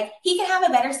 Like he can have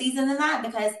a better season than that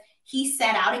because he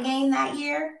set out a game that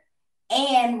year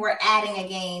and we're adding a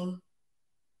game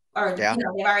or, Yeah.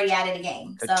 they've already added a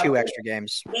game. So So two extra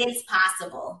games. it's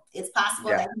possible. It's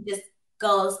possible Yeah. that he just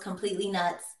goes completely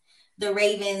nuts. The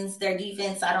Ravens, their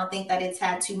defense, I don't think that it's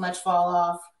had too much fall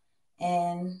off.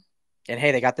 And And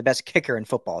hey, they got the best kicker in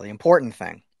football, the important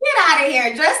thing. get out of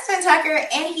here, Justin Tucker,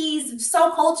 and he's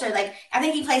so cultured. Like I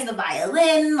think he plays the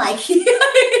violin. Like he's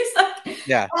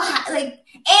Yeah.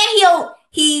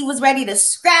 he was ready to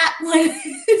scrap when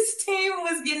his team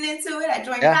was getting into it at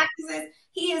joint Yeah. practices.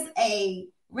 He is a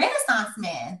Renaissance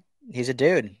man. He's a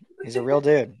dude. He's a real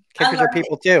dude. I Kickers love are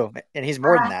people it. too, and he's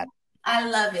more than that. I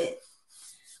love it.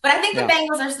 But I think the Yeah.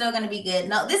 Bengals are still going to be good.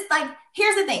 No,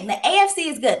 here's the thing. The AFC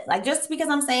is good. Like, just because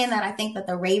I'm saying that, I think that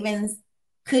the Ravens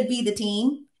could be the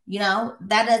team,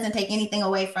 that doesn't take anything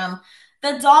away from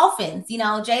the Dolphins.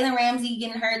 Jalen Ramsey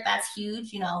getting hurt, that's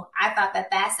huge. I thought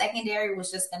that secondary was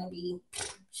just going to be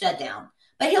shut down.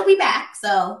 But he'll be back.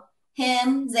 So,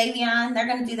 him, Xavier, they're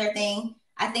going to do their thing.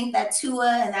 I think that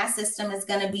Tua and that system is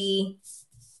going to be,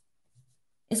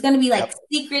 it's going to be like Yep.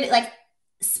 secret, like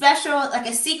special, like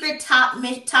a secret top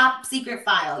secret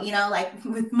file, like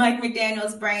with Mike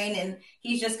McDaniel's brain, and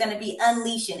he's just going to be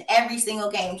unleashing every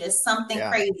single game, just something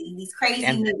crazy, these crazy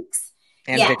And nukes.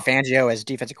 and Vic Fangio as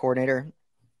defensive coordinator.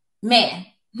 Man.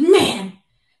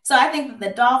 So I think that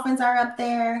the Dolphins are up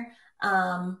there.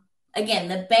 Again,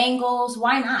 the Bengals,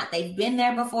 why not? They've been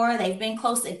there before. They've been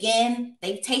close again.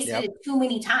 They've tasted it too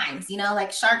many times,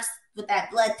 like sharks with that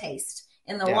blood taste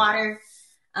in the water.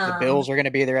 The Bills are going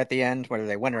to be there at the end, whether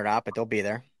they win or not, but they'll be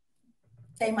there.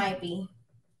 They might be.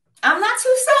 I'm not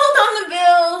too sold on the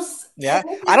Bills. Yeah,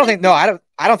 I don't think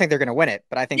they're going to win it,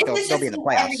 but I think they'll be in the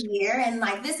playoffs every year. And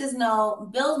like this is no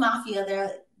Bills Mafia.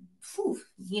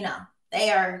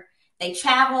 They're, they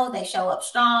travel, they show up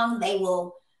strong, they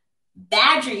will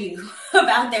badger you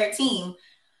about their team.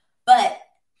 But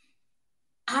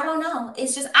I don't know.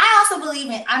 It's just I also believe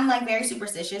I'm like very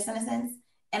superstitious in a sense,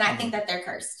 and I think that they're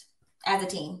cursed as a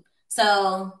team.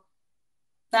 So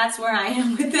that's where I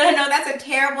am with it. I know that's a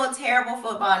terrible, terrible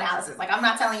football analysis. Like, I'm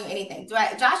not telling you anything.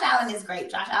 Josh Allen is great.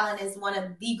 Josh Allen is one of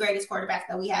the greatest quarterbacks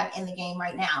that we have in the game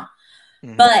right now.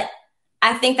 Mm-hmm. But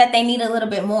I think that they need a little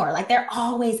bit more. Like, they're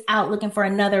always out looking for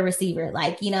another receiver.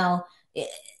 Like,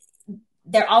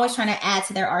 they're always trying to add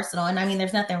to their arsenal. And I mean,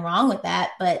 there's nothing wrong with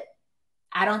that. But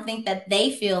I don't think that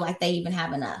they feel like they even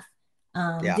have enough.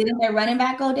 Didn't their running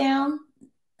back go down?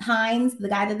 Hines, the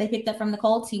guy that they picked up from the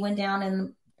Colts, he went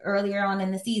down earlier on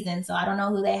in the season. So I don't know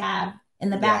who they have in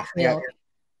the backfield.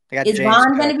 Is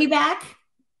Vaughn going to be back?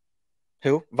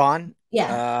 Who? Vaughn?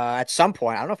 Yeah. At some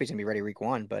point. I don't know if he's going to be ready week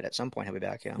 1, but at some point he'll be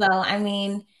back, yeah. So, I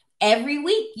mean, every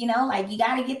week, like you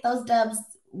got to get those dubs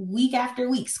week after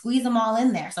week, squeeze them all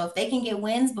in there. So if they can get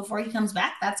wins before he comes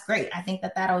back, that's great. I think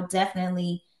that that'll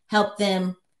definitely help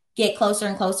them get closer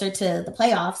and closer to the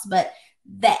playoffs. But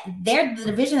that they're the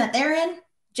division that they're in,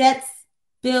 Jets,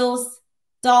 Bills,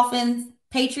 Dolphins,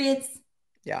 Patriots.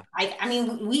 Yeah. I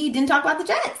mean, we didn't talk about the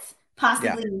Jets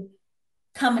possibly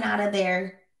coming out of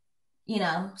there,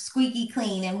 squeaky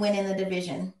clean and winning the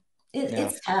division.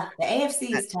 It's tough. The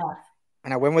AFC is tough.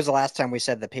 And when was the last time we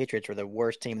said the Patriots were the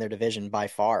worst team in their division by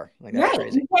far? Like, that's Right.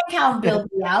 crazy. You can't count Bill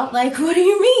B out. Like, what do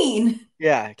you mean?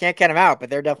 Yeah, can't count them out, but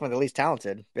they're definitely the least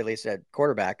talented, at least at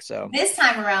quarterback. So This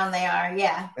time around, they are.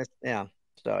 Yeah. yeah.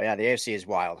 So yeah, the AFC is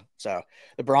wild. So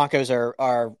the Broncos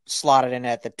are slotted in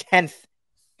at the 10th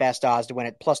best odds to win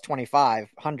at plus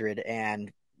 2,500,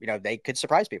 and they could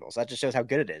surprise people. So that just shows how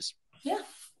good it is. Yeah.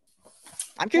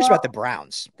 I'm curious about the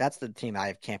Browns. That's the team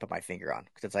I can't put my finger on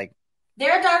because it's like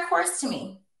they're a dark horse to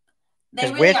me.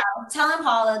 They really are. Telling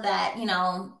Paula that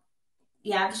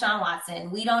you have Deshaun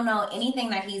Watson. We don't know anything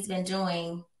that he's been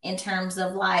doing in terms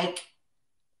of like,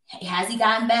 has he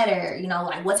gotten better?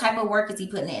 Like what type of work is he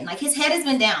putting in? Like his head has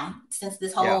been down since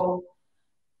this whole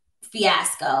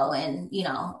fiasco and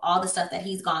all the stuff that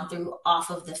he's gone through off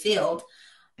of the field.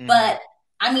 But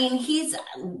I mean, he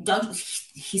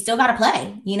still got to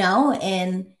play,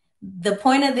 and the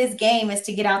point of this game is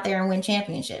to get out there and win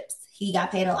championships. He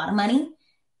got paid a lot of money.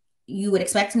 You would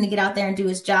expect him to get out there and do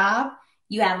his job.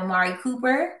 You have Amari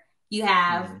Cooper. You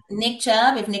have Nick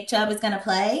Chubb, if Nick Chubb is going to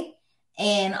play.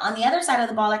 And on the other side of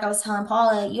the ball, like I was telling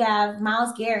Paula, you have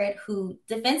Myles Garrett, who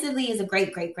defensively is a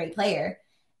great, great, great player.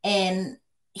 And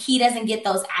he doesn't get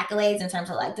those accolades in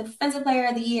terms of like the defensive player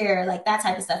of the year, like that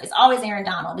type of stuff. It's always Aaron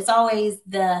Donald. It's always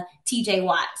the TJ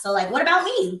Watt. So like, what about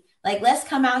me? Like, let's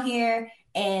come out here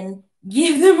and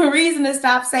give them a reason to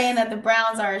stop saying that the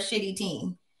Browns are a shitty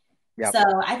team. Yep. So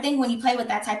I think when you play with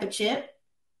that type of chip,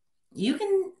 you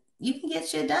can get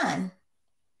shit done.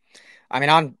 I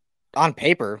mean, on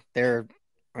paper, they're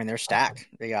stacked.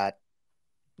 They got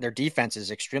their defense is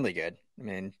extremely good. I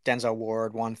mean, Denzel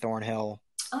Ward, Juan Thornhill,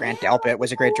 Grant Delpit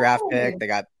was a great draft pick. They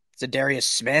got Zadarius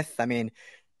Smith. I mean,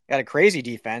 got a crazy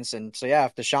defense. And so, yeah,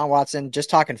 if Deshaun Watson, just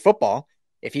talking football,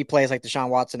 if he plays like Deshaun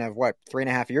Watson of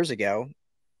 3.5 years ago,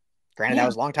 granted that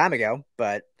was a long time ago,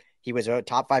 but he was a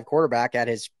top 5 quarterback at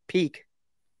his peak.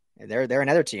 They're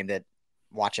another team that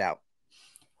watch out.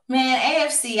 Man,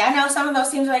 AFC. I know some of those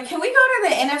teams are like, can we go to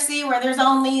the NFC where there's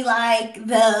only like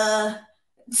the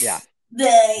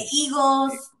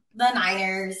Eagles, the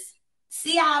Niners,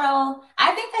 Seattle.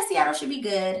 I think that Seattle should be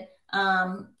good.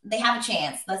 They have a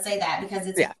chance. Let's say that because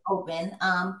it's open.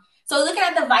 So looking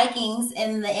at the Vikings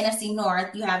in the NFC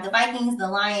North, you have the Vikings, the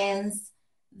Lions,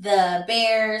 the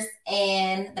Bears,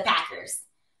 and the Packers.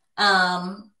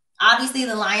 Obviously,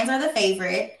 the Lions are the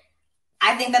favorite.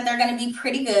 I think that they're going to be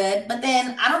pretty good, but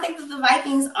then I don't think that the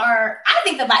Vikings are. I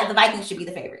think the Vikings should be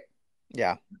the favorite.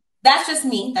 Yeah, that's just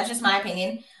me. That's just my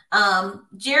opinion.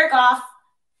 Jared Goff.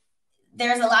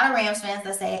 There's a lot of Rams fans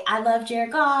that say, I love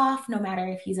Jared Goff, no matter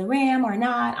if he's a Ram or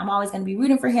not. I'm always going to be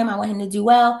rooting for him. I want him to do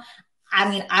well. I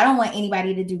mean, I don't want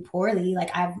anybody to do poorly. Like,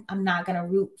 I'm not going to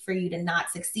root for you to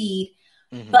not succeed.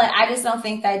 Mm-hmm. But I just don't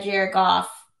think that Jared Goff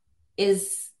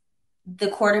is the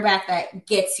quarterback that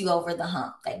gets you over the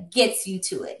hump, that gets you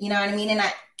to it. You know what I mean? And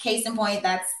case in point,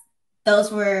 those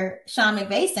were Sean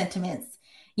McVay's sentiments,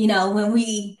 when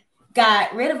we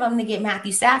got rid of him to get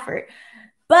Matthew Stafford.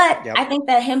 But I think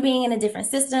that him being in a different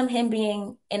system, him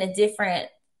being in a different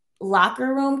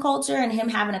locker room culture, and him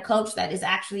having a coach that is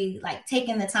actually like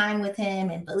taking the time with him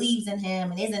and believes in him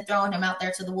and isn't throwing him out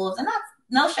there to the wolves. And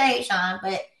no shade, Sean,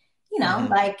 but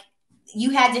like you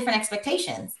had different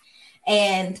expectations.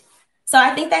 And so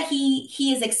I think that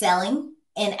he is excelling,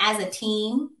 and as a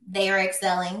team, they are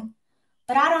excelling.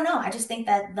 But I don't know. I just think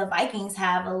that the Vikings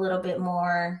have a little bit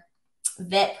more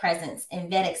vet presence and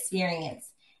vet experience.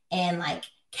 And like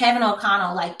Kevin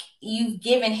O'Connell, like you've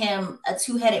given him a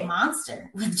 2-headed monster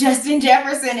with Justin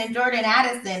Jefferson and Jordan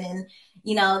Addison. And,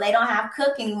 they don't have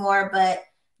Cook anymore, but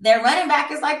their running back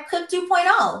is like Cook 2.0.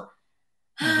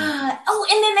 Mm-hmm. Oh,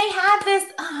 and then they had this,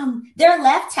 their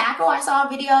left tackle. I saw a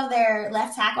video of their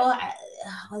left tackle.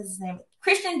 What's his name?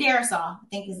 Christian Darrisaw, I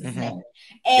think is his name.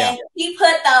 And he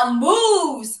put the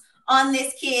moves on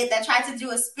this kid that tried to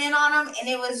do a spin on him. And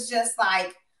it was just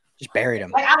like, just buried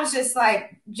him. Like I was just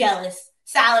like jealous,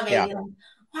 salivating. Yeah.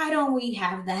 Why don't we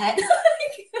have that?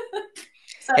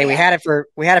 So Hey, yeah.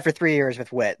 we had it for 3 years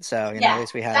with Witt, so at Yeah.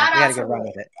 least we Shout had out a to good run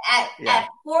Witt. with it. At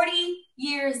 40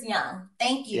 years young.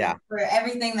 Thank Yeah. you for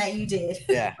everything that you did.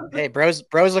 Yeah. Hey, bro's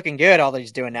looking good. All that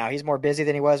he's doing now. He's more busy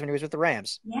than he was when he was with the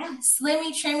Rams. Yeah,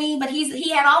 slimmy, trimmy, but he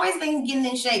had always been getting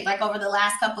in shape like over the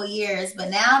last couple of years. But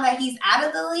now that he's out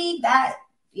of the league,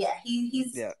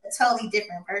 he's Yeah. a totally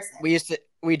different person.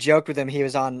 We joked with him. He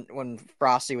was on when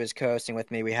Frosty was coasting with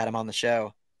me. We had him on the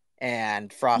show, and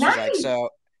Nice.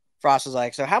 Frost was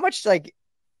like, so how much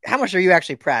are you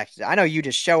actually practicing? I know you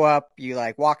just show up, you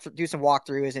like do some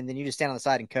walkthroughs, and then you just stand on the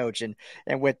side and coach. And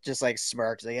with just like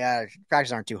smirks, like, yeah,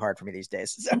 practices aren't too hard for me these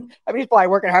days. So I mean, he's probably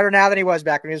working harder now than he was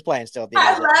back when he was playing. Still, at the end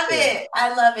I of the day, love it.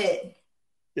 I love it.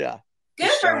 yeah, Good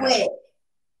just for showing up. Witt.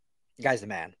 The guy's the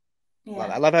man. Yeah.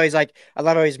 I love how he's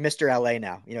Mr. LA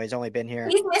now. He's only been here.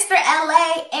 He's Mr.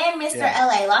 LA and Mr. Yeah.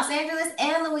 LA, Los Angeles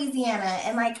and Louisiana.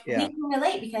 And like we Yeah. can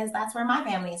relate because that's where my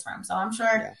family is from. So I'm sure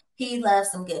Yeah. he loves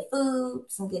some good food,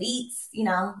 some good eats,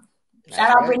 Shout That's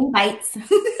out right. Brittany Bites.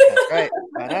 That's right.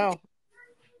 I know.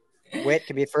 Witt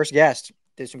can be the first guest.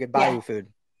 Do some good Bayou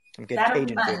food. Some good That'll be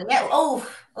Cajun fun. food. Yeah.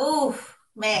 Oh,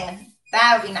 man.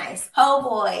 That would be nice. Po'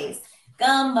 boys,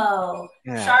 gumbo,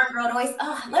 Yeah. sharp grilled oysters.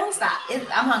 Oh, let me stop.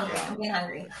 I'm hungry. I'm getting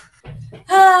hungry.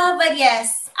 But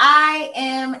yes, I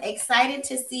am excited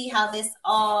to see how this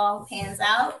all pans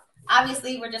out.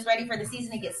 Obviously, we're just ready for the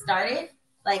season to get started.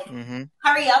 Like,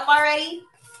 hurry up already.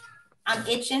 I'm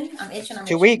itching.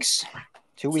 2 weeks.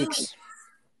 2 weeks.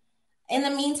 In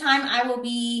the meantime, I will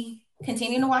be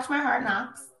continuing to watch my Hard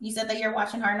Knocks. You said that you're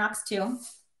watching Hard Knocks too.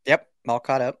 Yep, all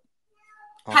caught up.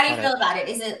 How do you feel about it?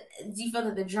 Do you feel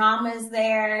that the drama is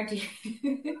there?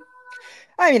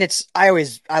 I mean,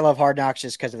 I love Hard Knocks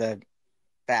just because of the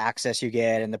access you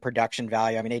get and the production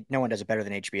value. I mean, no one does it better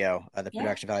than HBO. The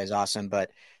production value is awesome, but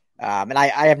and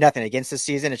I have nothing against this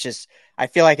season. It's just I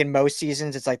feel like in most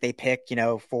seasons it's like they pick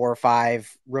 4 or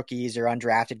 5 rookies or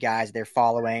undrafted guys they're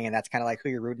following, and that's kind of like who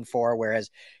you're rooting for. Whereas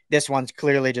this one's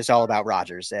clearly just all about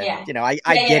Rodgers, and I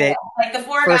get it. Like the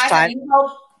 4 guys that you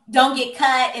hope don't get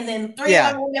cut, and then 3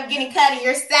 of them end up getting cut, and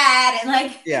you're sad, and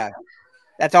like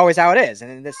that's always how it is. And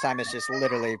then this time it's just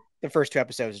literally the first 2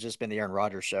 episodes has just been the Aaron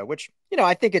Rodgers show, which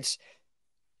I think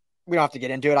we don't have to get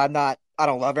into it. I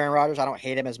don't love Aaron Rodgers. I don't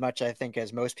hate him as much, I think,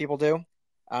 as most people do.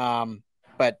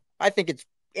 But I think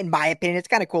in my opinion, it's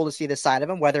kind of cool to see this side of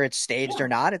him, whether it's staged or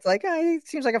not. It's like, he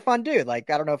seems like a fun dude. Like,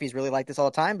 I don't know if he's really like this all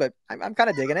the time, but I'm kind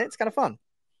of digging it. It's kind of fun.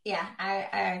 Yeah,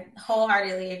 I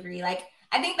wholeheartedly agree. Like,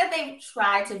 I think that they've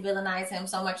tried to villainize him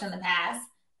so much in the past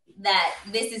that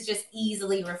this is just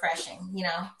easily refreshing,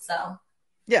 So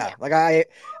like I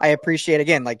appreciate,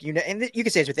 again, like and you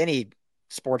can say it's with any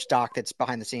sports doc that's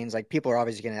behind the scenes. Like, people are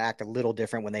obviously going to act a little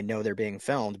different when they know they're being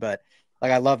filmed, but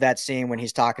like I love that scene when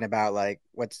he's talking about like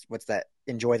what's that,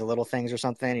 enjoy the little things or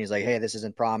something. He's like, hey, this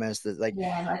isn't promised. Like,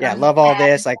 love all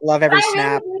this, like love every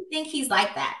snap. I really think he's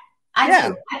like that. I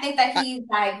do. I think that he's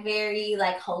like very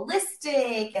like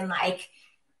holistic and like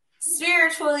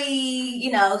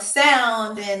spiritually,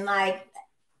 sound, and like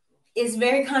is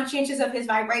very conscientious of his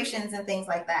vibrations and things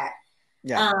like that.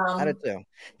 Yeah, I do too.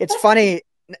 It's funny,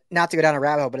 not to go down a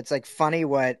rabbit hole, but it's like funny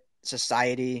what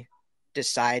society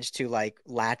decides to like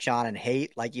latch on and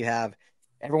hate. Like, you have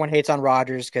everyone hates on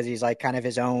Rodgers because he's like kind of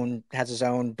has his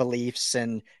own beliefs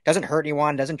and doesn't hurt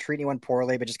anyone, doesn't treat anyone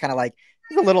poorly, but just kind of like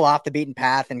he's a little off the beaten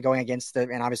path and going against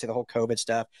and obviously the whole COVID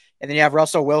stuff. And then you have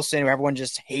Russell Wilson, who everyone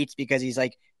just hates because he's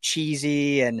like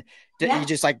cheesy and he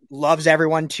just like loves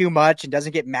everyone too much and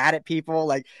doesn't get mad at people.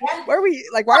 Like, why are we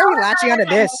latching onto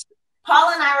this?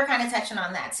 Paul and I were kind of touching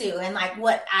on that too. And like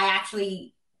what I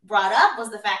actually brought up was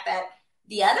the fact that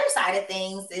the other side of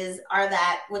things are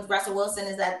that with Russell Wilson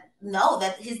is that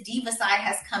that his diva side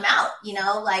has come out,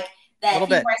 like that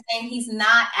people are saying he's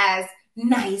not as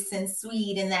nice and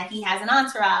sweet and that he has an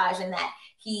entourage and that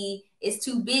he is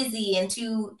too busy and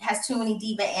has too many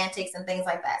diva antics and things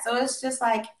like that. So it's just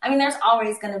like, I mean, there's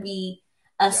always going to be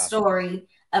a story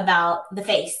about the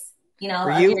face,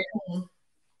 of your team.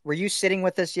 Were you sitting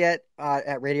with us yet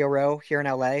at Radio Row here in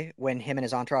LA when him and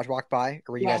his entourage walked by,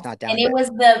 or were you guys not down? And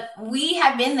we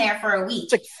had been there for a week.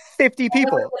 It's like 50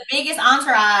 people. It was the biggest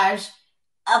entourage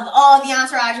of all the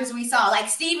entourages we saw. Like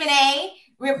Stephen A.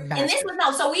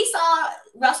 So we saw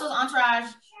Russell's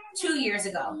entourage 2 years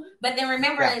ago, but then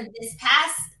remember this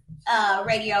past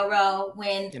Radio Row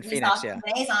when we saw Stephen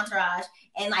A's entourage,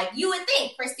 and like you would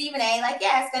think for Stephen A, like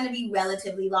it's going to be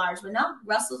relatively large, but no,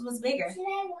 Russell's was bigger.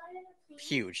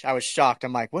 Huge. I was shocked.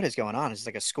 I'm like, what is going on? Is it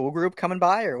like a school group coming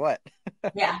by or what?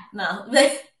 No.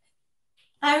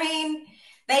 I mean,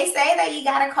 they say that you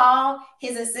got to call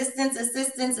his assistant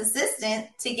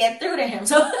to get through to him.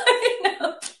 So,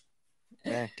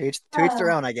 To each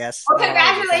their own, I guess. Well,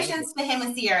 congratulations to him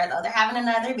and Sierra, though. They're having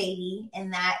another baby,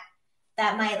 and that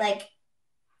might, like,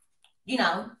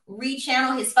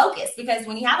 rechannel his focus, because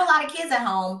when you have a lot of kids at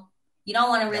home, you don't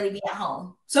want to really be at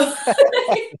home. So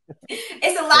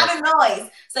it's a lot of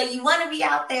noise. So you want to be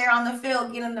out there on the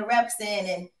field, getting the reps in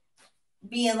and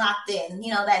being locked in.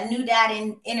 That new dad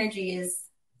energy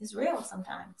is real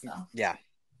sometimes. So yeah,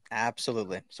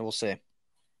 absolutely. So we'll see.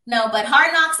 No, but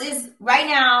Hard Knocks is right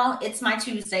now. It's my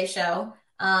Tuesday show.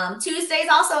 Tuesdays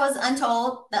also is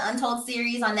Untold, the Untold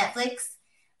series on Netflix,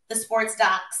 the sports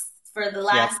docs for the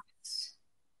last. Yep.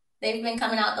 They've been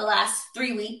coming out the last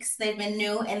 3 weeks. They've been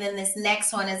new, and then this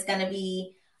next one is going to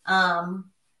be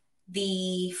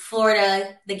the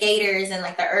Florida, the Gators, and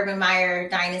like the Urban Meyer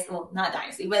dynasty. Well, not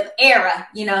dynasty, but era.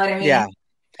 You know what I mean? Yeah.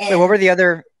 Wait, what were the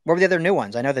other new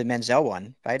ones? I know the Menzel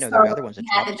one. I know there were other ones. We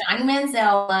had the Johnny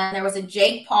Manziel one. There was a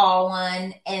Jake Paul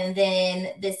one. And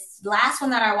then this last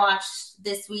one that I watched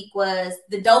this week was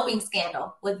the doping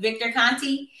scandal with Victor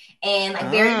Conti and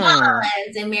like Barry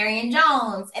Bonds and Marion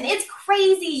Jones. And it's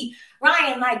crazy.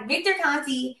 Ryan, like Victor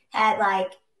Conti had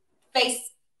like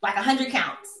faced like 100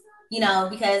 counts,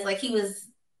 because like he was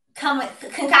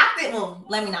concocted. Well,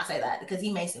 let me not say that because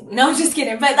he may sue me. No, I'm just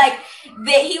kidding. But like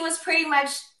he was pretty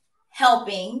much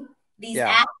helping these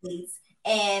athletes,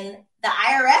 and the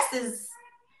IRS is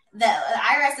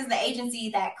the agency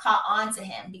that caught on to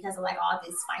him because of like all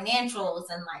these financials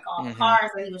and like all the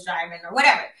cars that he was driving or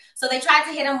whatever. So they tried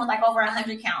to hit him with like over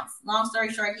 100 counts. Long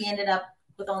story short, he ended up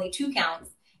with only 2 counts.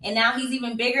 And now he's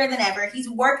even bigger than ever. He's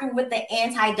working with the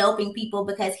anti-doping people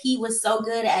because he was so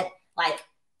good at like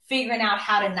figuring out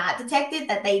how to not detect it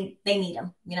that they need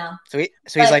him, So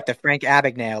he's like the Frank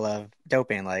Abagnale of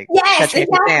doping, like yes,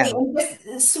 exactly.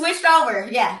 Just switched over.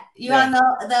 Yeah, on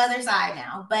the other side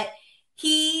now. But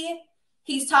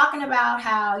he's talking about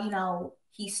how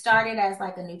he started as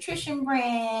like a nutrition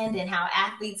brand and how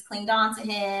athletes clinged on to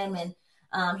him, and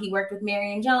he worked with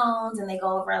Marion Jones, and they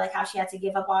go over like how she had to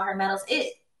give up all her medals.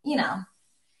 It's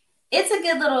a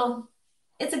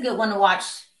good one to watch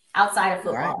outside of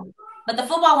football. Right. But the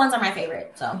football ones are my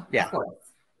favorite. So yeah,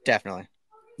 definitely.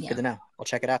 Yeah. Good to know. We'll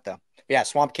check it out though. Yeah,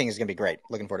 Swamp King is gonna be great.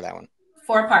 Looking forward to that one.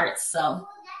 4 parts. So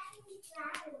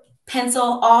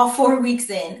pencil all 4 weeks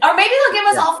in, or maybe they'll give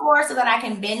us all 4 so that I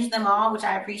can binge them all, which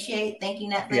I appreciate. Thank you,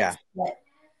 Netflix. Yeah, but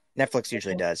Netflix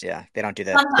usually does. Yeah, they don't do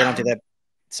that. Sometimes. They don't do that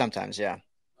sometimes. Yeah.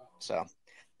 So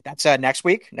that's next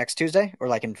week, next Tuesday, or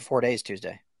like in 4 days,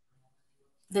 Tuesday.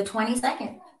 The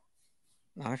 22nd.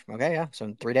 Oh, okay, yeah. So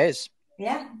in 3 days.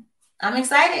 Yeah. I'm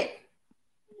excited.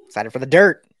 Excited for the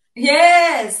dirt.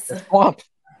 Yes. The swamp.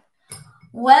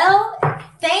 Well,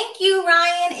 thank you,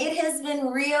 Ryan. It has been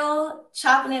real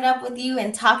chopping it up with you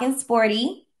and talking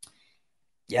sporty.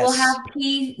 Yes. We'll have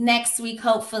P next week,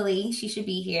 hopefully. She should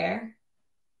be here.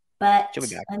 But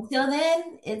until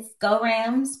then, it's Go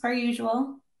Rams per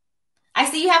usual. I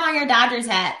see you have on your Dodgers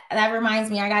hat. That reminds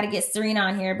me, I got to get Serena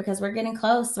on here because we're getting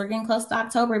close. We're getting close to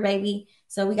October, baby.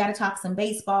 So we got to talk some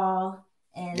baseball.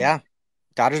 And yeah,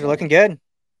 Dodgers are looking good.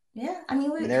 Yeah, I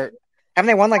mean, haven't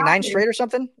they won like 9 straight or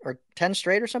something, or 10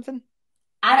 straight or something?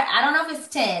 I don't know if it's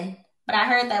 10, but I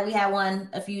heard that we had won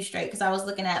a few straight because I was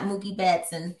looking at Mookie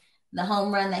Betts and the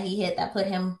home run that he hit that put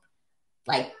him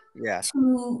like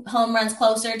 2 home runs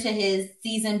closer to his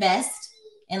season best,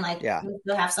 and like we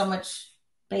still have so much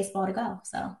baseball to go.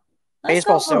 So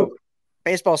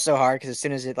baseball's so hard because as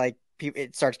soon as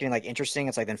it starts getting like interesting,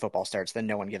 it's like then football starts, then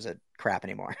no one gives a crap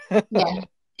anymore. Yeah,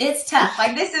 it's tough.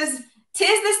 Like tis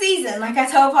the season. Like I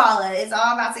told Paula, it's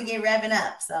all about to get revving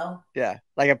up. So yeah,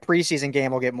 like a preseason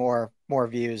game will get more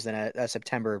views than a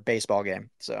September baseball game.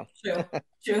 So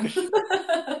true.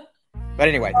 But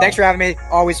anyway, thanks for having me.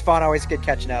 Always fun, always good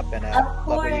catching up, and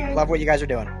love what you guys are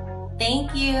doing.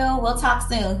 Thank you. We'll talk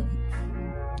soon.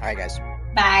 All right, guys.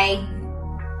 Bye.